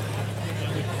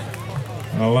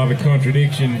 I love a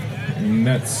contradiction, and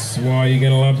that's why you're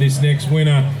going to love this next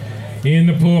winner in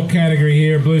the pork category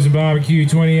here at Blues and Barbecue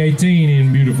 2018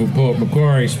 in beautiful Port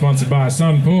Macquarie, sponsored by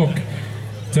Sun Pork.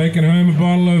 Taking home a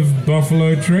bottle of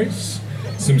Buffalo Trace,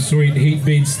 some sweet heat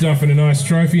bead stuff and a nice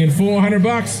trophy, and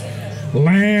 $400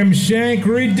 Lamb Shank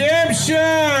Redemption.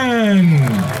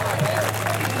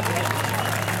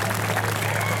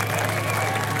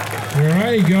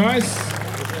 Alrighty, guys.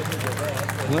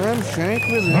 Lamb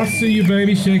shank with I see you,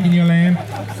 baby, shaking your lamb.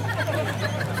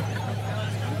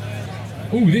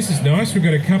 Ooh, this is nice. We've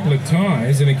got a couple of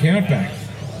ties and a countback.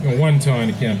 Or one tie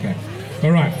and a countback.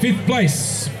 All right, 5th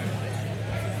place.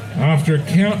 After a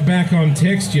countback on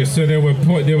texture, so there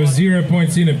was 0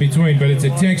 points in it between, but it's a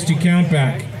texture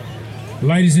countback.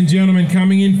 Ladies and gentlemen,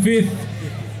 coming in 5th.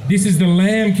 This is the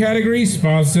lamb category,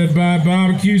 sponsored by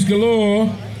Barbecues Galore.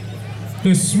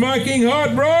 The Smoking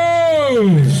Hot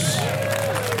Bros.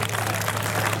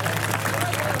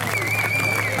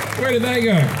 Where did they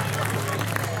go?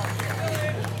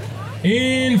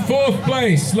 In 4th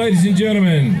place, ladies and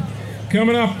gentlemen,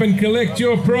 coming up and collect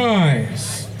your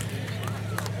prize.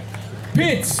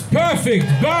 Pitt's Perfect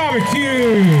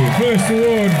Barbecue. First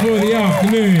award for the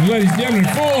afternoon. Ladies and gentlemen,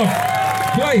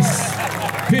 4th place,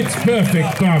 Pitt's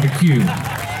Perfect Barbecue.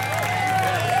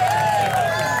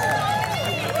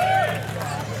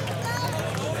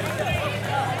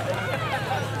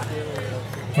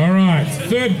 All right,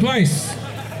 3rd place.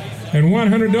 And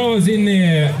 $100 in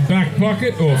their back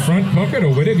pocket or front pocket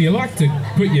or whatever you like to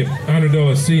put your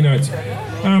 $100 C notes.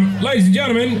 Ladies and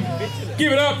gentlemen,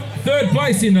 give it up. 3rd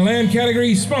place in the lamb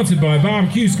category, sponsored by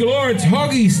Barbecues Galore. It's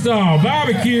Hoggy Style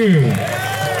Barbecue.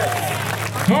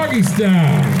 Hoggy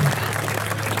Style.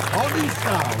 Hoggy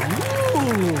style.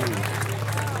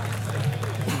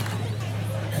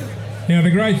 Now, the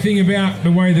great thing about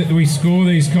the way that we score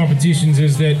these competitions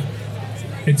is that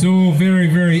it's all very,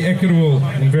 very equitable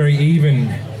and very even.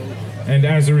 And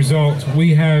as a result,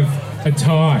 we have a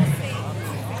tie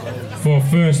for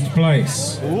 1st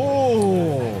place.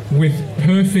 Ooh. With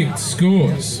perfect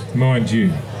scores, mind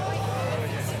you.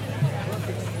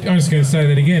 I'm just going to say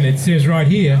that again. It says right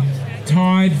here,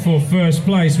 tied for 1st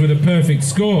place with a perfect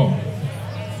score.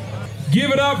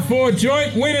 Give it up for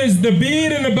joint winners, the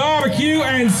Beard and the Barbecue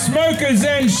and Smokers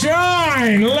and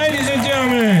Shine, ladies and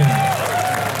gentlemen.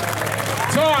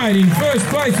 Tied in 1st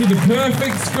place with a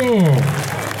perfect score.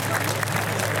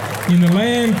 In the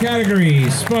lamb category,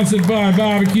 sponsored by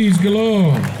Barbecues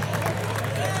Galore.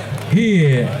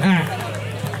 Here at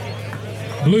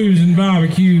Blues and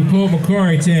Barbecue, Port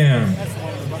Macquarie Town.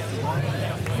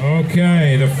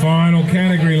 Okay, the final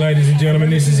category, ladies and gentlemen.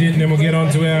 This is it, and then we'll get on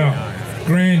to our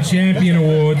Grand Champion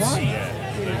Awards.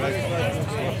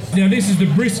 Now, this is the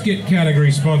brisket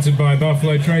category, sponsored by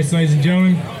Buffalo Trace, ladies and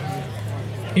gentlemen.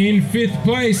 In 5th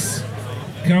place,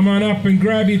 come on up and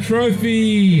grab your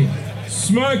trophy.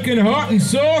 Smoking hot and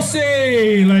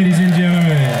saucy, ladies and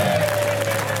gentlemen.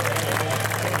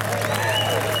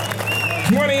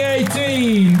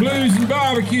 2018 Blues and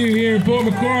Barbecue here in Port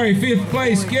Macquarie. 5th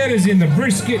place getters in the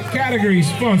brisket category,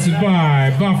 sponsored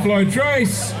by Buffalo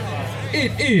Trace.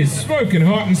 It is Smoking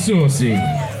Hot and Saucy.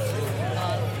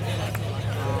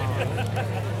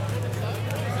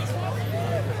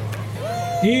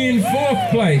 In 4th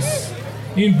place,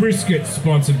 in brisket,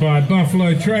 sponsored by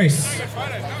Buffalo Trace,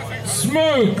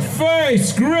 Smoke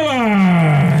Face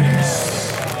Grillers.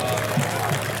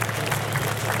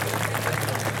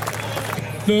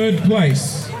 3rd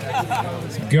place,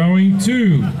 going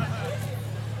to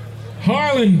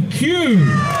Highland Q.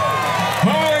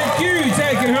 Highland Q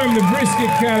taking home the brisket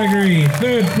category,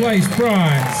 3rd place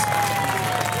prize.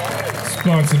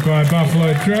 Sponsored by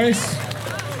Buffalo Trace.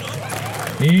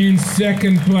 In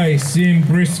 2nd place in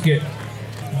brisket,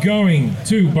 going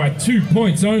to, by 2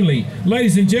 points only,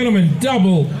 ladies and gentlemen,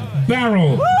 Double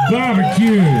Barrel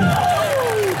Barbecue.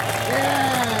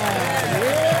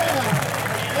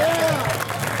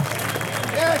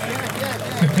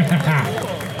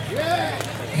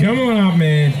 Come on up,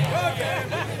 man.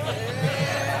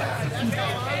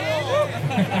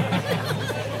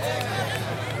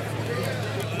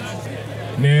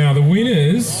 Now, the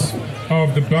winners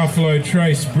of the Buffalo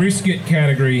Trace brisket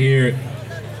category here at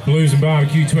Blues and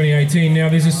Barbecue 2018. Now,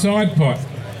 there's a side pot.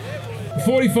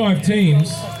 45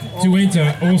 teams to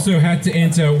enter also had to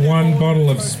enter 1 bottle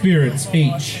of spirits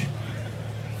each,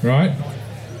 right,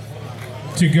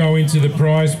 to go into the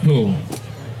prize pool.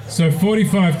 So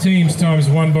 45 teams times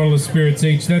 1 bottle of spirits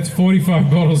each, that's 45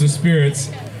 bottles of spirits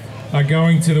are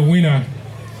going to the winner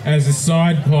as a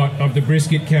side pot of the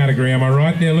brisket category. Am I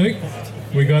right there, Luke?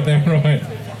 We got that right.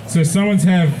 So someone's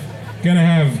going to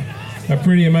have a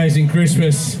pretty amazing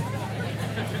Christmas.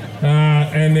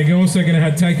 And they're also going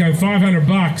to take home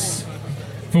 $500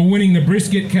 for winning the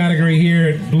brisket category here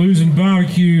at Blues and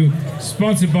Barbecue,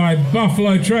 sponsored by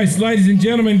Buffalo Trace. Ladies and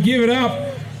gentlemen, give it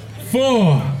up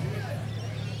for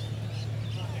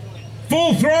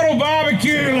Full Throttle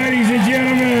Barbecue, ladies and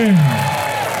gentlemen.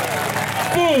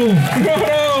 Full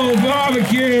Throttle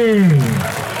Barbecue.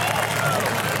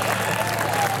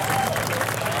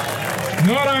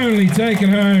 Not only taking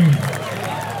home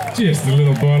Just a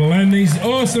little bottle. And these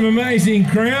awesome, amazing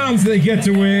crowns they get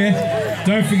to wear.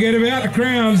 Don't forget about the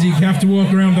crowns. You have to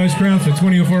walk around those crowns for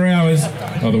 24 hours.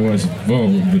 Otherwise,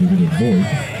 void.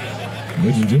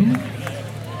 Ladies and gentlemen,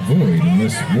 void in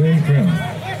this warm crown.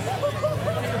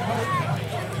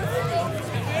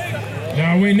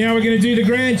 Now we're going to do the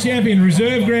Grand Champion,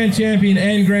 Reserve Grand Champion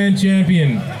and Grand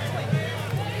Champion.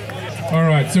 All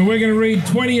right, so we're going to read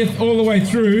 20th all the way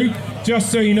through,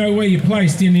 just so you know where you're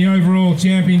placed in the overall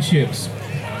championships.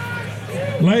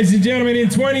 Ladies and gentlemen, in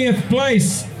 20th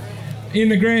place in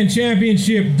the Grand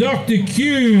Championship, Dr.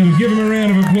 Q. Give him a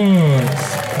round of applause.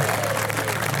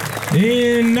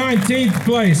 In 19th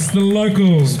place, the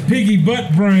locals, Piggy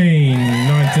Butt Brain,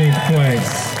 19th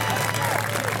place.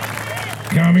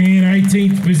 Coming in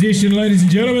 18th position, ladies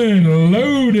and gentlemen,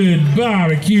 Loaded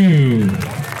Barbecue.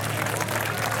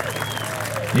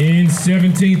 In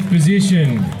 17th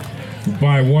position,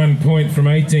 by 1 point from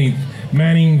 18th,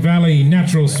 Manning Valley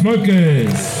Natural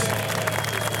Smokers.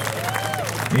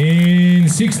 In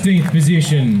 16th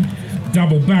position,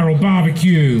 Double Barrel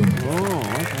Barbecue.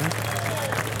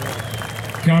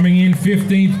 Coming in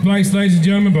 15th place, ladies and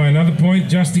gentlemen, by another point,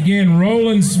 just again,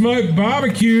 Rollin' Smoke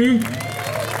Barbecue.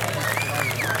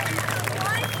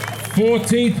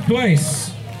 14th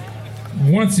place,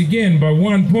 once again by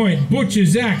 1 point,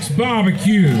 Butcher's Axe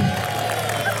Barbecue.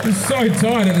 It's so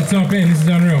tight at the top end, this is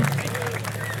unreal.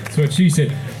 That's what she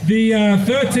said. The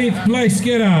 13th place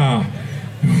getter,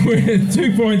 with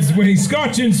 2 points winning,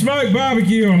 Scotch and Smoke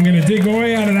Barbecue. I'm going to dig my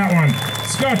way out of that one.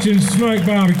 Scotch and Smoke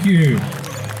Barbecue.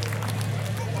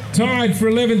 Tied for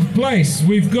 11th place,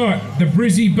 we've got the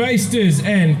Brizzy Basters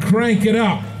and Crank It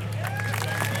Up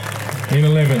in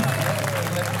 11th.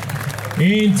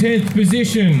 In 10th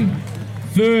position,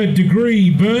 Third Degree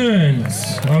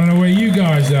Burns. I don't know where you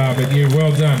guys are, but you're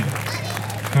well done.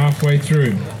 Halfway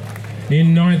through.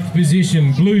 In 9th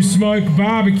position, Blue Smoke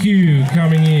Barbecue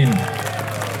coming in.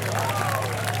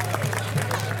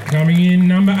 Coming in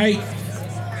number 8,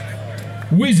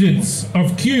 Wizards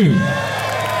of Q.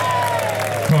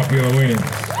 Popular winners.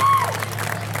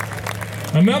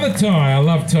 Another tie, I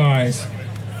love ties.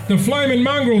 The Flamin'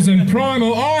 Mongrels and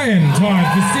Primal Iron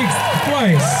tied for 6th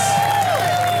place.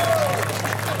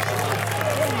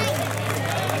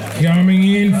 Coming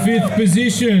in 5th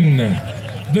position,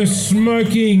 the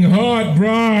Smoking Hot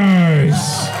Bros.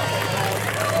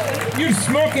 You're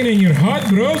smoking in your hot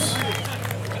bros.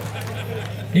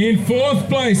 In 4th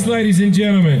place, ladies and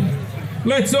gentlemen,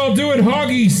 let's all do it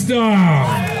Hoggy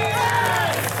style.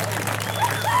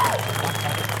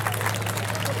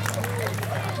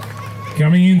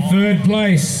 Coming in 3rd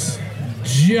place,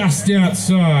 just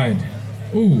outside.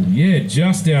 Ooh, yeah,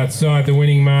 just outside the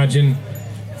winning margin.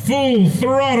 Full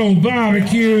Throttle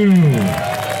Barbecue.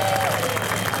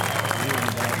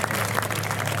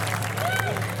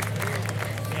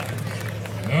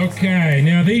 Okay,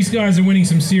 now these guys are winning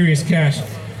some serious cash.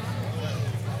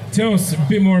 Tell us a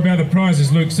bit more about the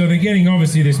prizes, Luke. So they're getting,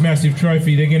 obviously, this massive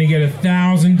trophy. They're going to get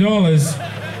 $1,000.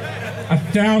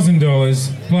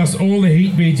 $1,000 plus all the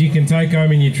heat beads you can take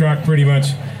home in your truck, pretty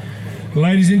much.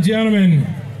 Ladies and gentlemen,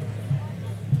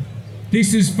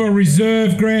 this is for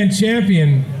Reserve Grand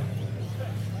Champion.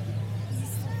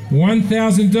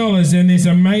 $1,000, and this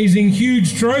amazing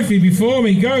huge trophy before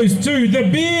me goes to the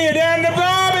Beard and the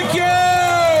Barbecue!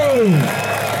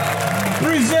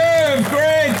 Reserve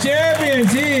Grand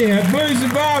Champions here at Blues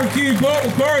and Barbecue Port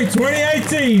Macquarie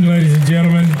 2018, ladies and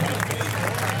gentlemen.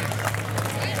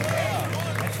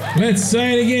 Let's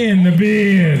say it again, the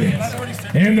Beard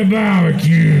and the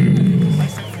Barbecue.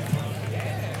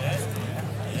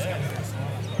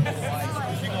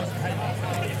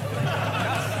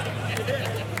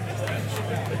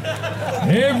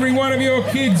 Every one of your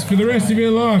kids for the rest of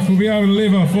your life will be able to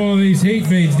live off all of these heat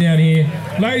beads down here.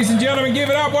 Ladies and gentlemen, give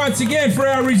it up once again for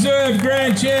our Reserve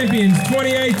Grand Champions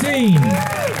 2018.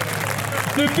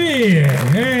 The Beard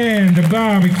and the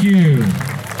Barbecue.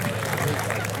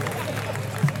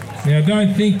 Now,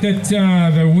 don't think that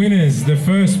the winners, the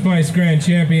first place Grand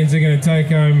Champions, are going to take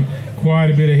home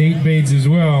quite a bit of heat beads as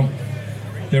well.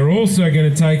 They're also going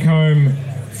to take home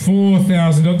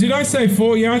 $4,000. Did I say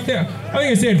four? Yeah, I think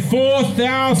I said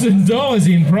 $4,000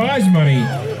 in prize money.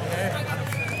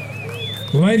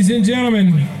 Ladies and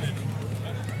gentlemen,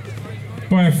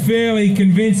 by a fairly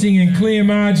convincing and clear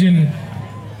margin,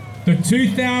 the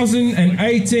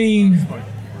 2018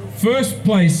 first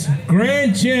place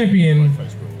Grand Champion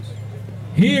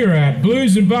here at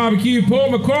Blues and Barbecue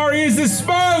Port Macquarie is the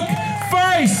Smoke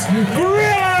Face Grillers!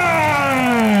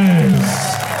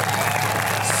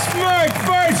 Smoke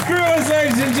Face Grillers,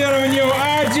 ladies and gentlemen, your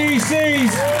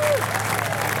RGCs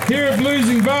here at Blues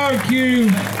and Barbecue.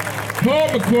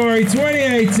 Port Macquarie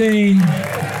 2018.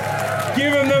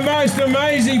 Give them the most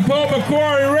amazing Port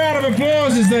Macquarie round of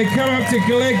applause as they come up to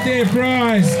collect their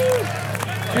prize.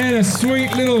 And a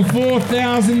sweet little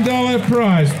 $4,000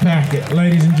 prize packet,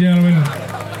 ladies and gentlemen.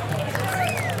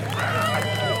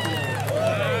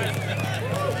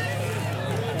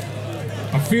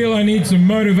 I feel I need some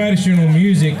motivational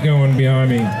music going behind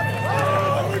me.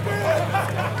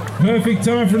 Perfect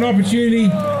time for an opportunity.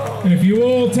 And if you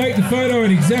all take the photo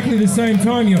at exactly the same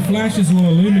time, your flashes will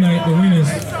illuminate the winners.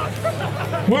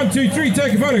 1, 2, 3,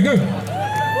 take a photo, go.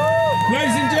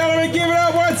 Ladies and gentlemen, give it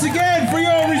up once again for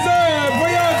your reserve, for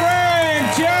your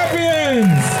grand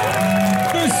champions,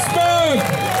 the Smoke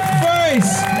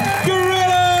Face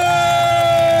Gorillas!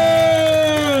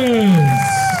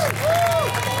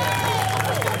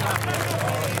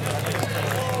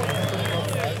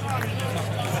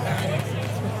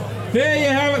 There you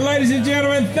have it, ladies and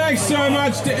gentlemen. Thanks so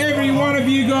much to every one of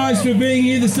you guys for being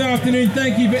here this afternoon.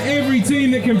 Thank you for every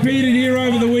team that competed here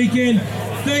over the weekend.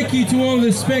 Thank you to all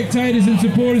the spectators and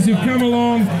supporters who've come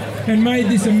along and made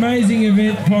this amazing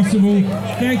event possible.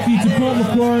 Thank you to Port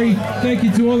Macquarie. Thank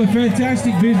you to all the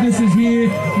fantastic businesses here,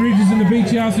 Ridges and the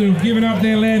Beach House, who have given up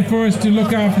their land for us to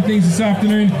look after things this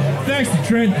afternoon. Thanks to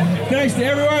Trent. Thanks to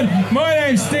everyone. My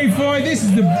name's Steve Foy. This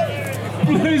is the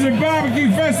Blues and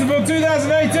Barbecue Festival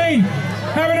 2018.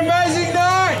 Have an amazing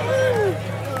night!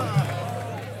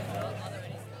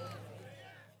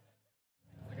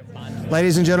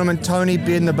 Ladies and gentlemen, Tony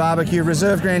Bin, the barbecue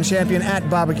reserve grand champion at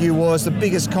BBQ Wars, the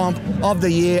biggest comp of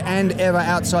the year and ever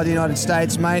outside the United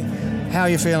States, mate. How are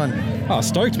you feeling? Oh,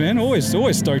 stoked, man. Always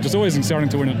stoked. It's always exciting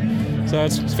to win it. So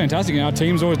it's fantastic. And our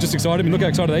team's always just excited. I mean, look how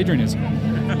excited Adrian is.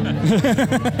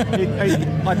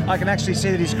 I can actually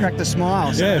see that he's cracked a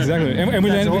smile. So yeah, exactly. And we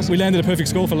awesome. landed a perfect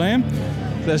score for lamb.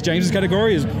 That's James's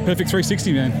category, is perfect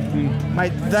 360, man.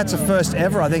 Mate, that's a first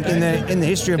ever, I think, in the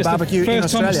history of barbecue in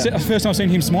Australia. First time I've seen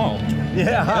him smile.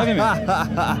 Yeah.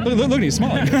 Look at him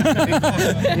smiling.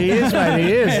 He is, mate,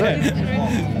 he is.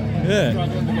 Yeah.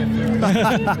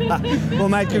 Well,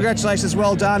 mate, congratulations.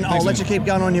 Well done. Thanks, I'll let you keep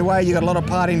going on your way. You've got a lot of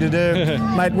partying to do.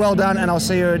 Mate, well done, and I'll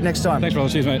see you next time. Thanks, brother.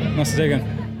 Cheers, mate. Nice to see you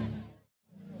again.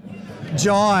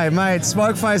 Jai, mate,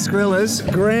 Smokeface Grillers,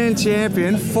 grand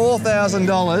champion,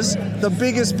 $4,000, the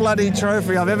biggest bloody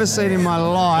trophy I've ever seen in my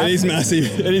life. It is massive.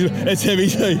 It's heavy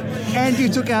too. And you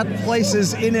took out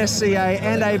places in SCA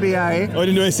and ABA. I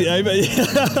didn't do SCA, but yeah.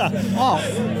 Oh,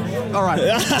 all right.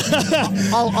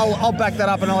 I'll back that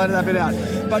up and I'll edit that bit out.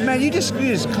 But man, you just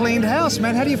cleaned house,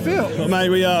 man. How do you feel? Well, mate,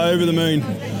 we are over the moon.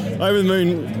 Over the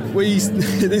moon. This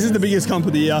is the biggest comp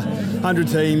of the year. 100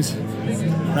 teams.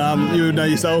 You would know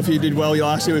yourself, you did well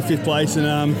last year with 5th place,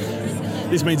 and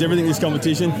this means everything, this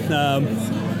competition.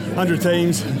 100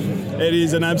 teams, it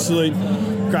is an absolute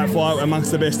crap fight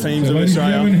amongst the best teams of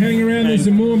Australia. Hang around, there's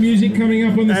some more music coming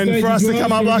up on the stage. And for us to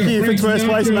come up lucky if it's first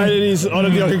place, mate, it is, I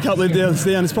don't think I can cut live down.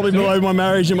 It's probably below my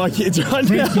marriage and my kids right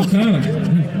now.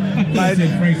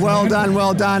 Mate, well done.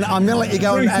 I'm going to let you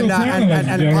go and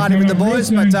party with the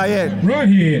boys, but yeah, right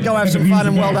here. Go have some fun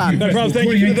and well done. No problem, thank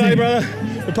you for the day, brother.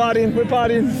 We're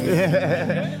partying.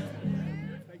 Yeah.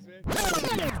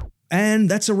 And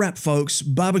that's a wrap, folks.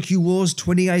 BBQ Wars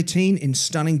 2018 in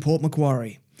stunning Port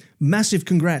Macquarie. Massive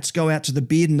congrats go out to the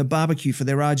Beard and the Barbecue for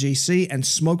their RGC and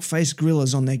Smokeface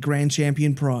Grillers on their grand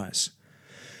champion prize.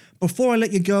 Before I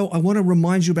let you go, I want to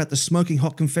remind you about the Smoking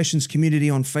Hot Confessions community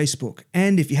on Facebook.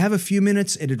 And if you have a few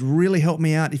minutes, it'd really help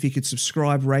me out if you could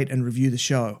subscribe, rate, and review the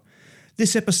show.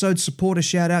 This episode's supporter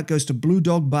shout-out goes to Blue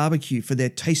Dog Barbecue for their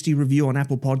tasty review on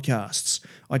Apple Podcasts.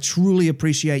 I truly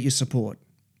appreciate your support.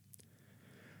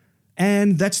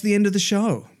 And that's the end of the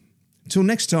show. Till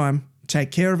next time, take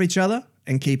care of each other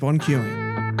and keep on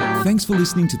queuing. Thanks for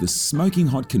listening to the Smoking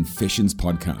Hot Confessions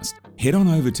podcast. Head on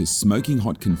over to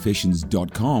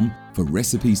smokinghotconfessions.com for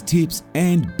recipes, tips,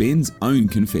 and Ben's own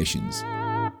confessions.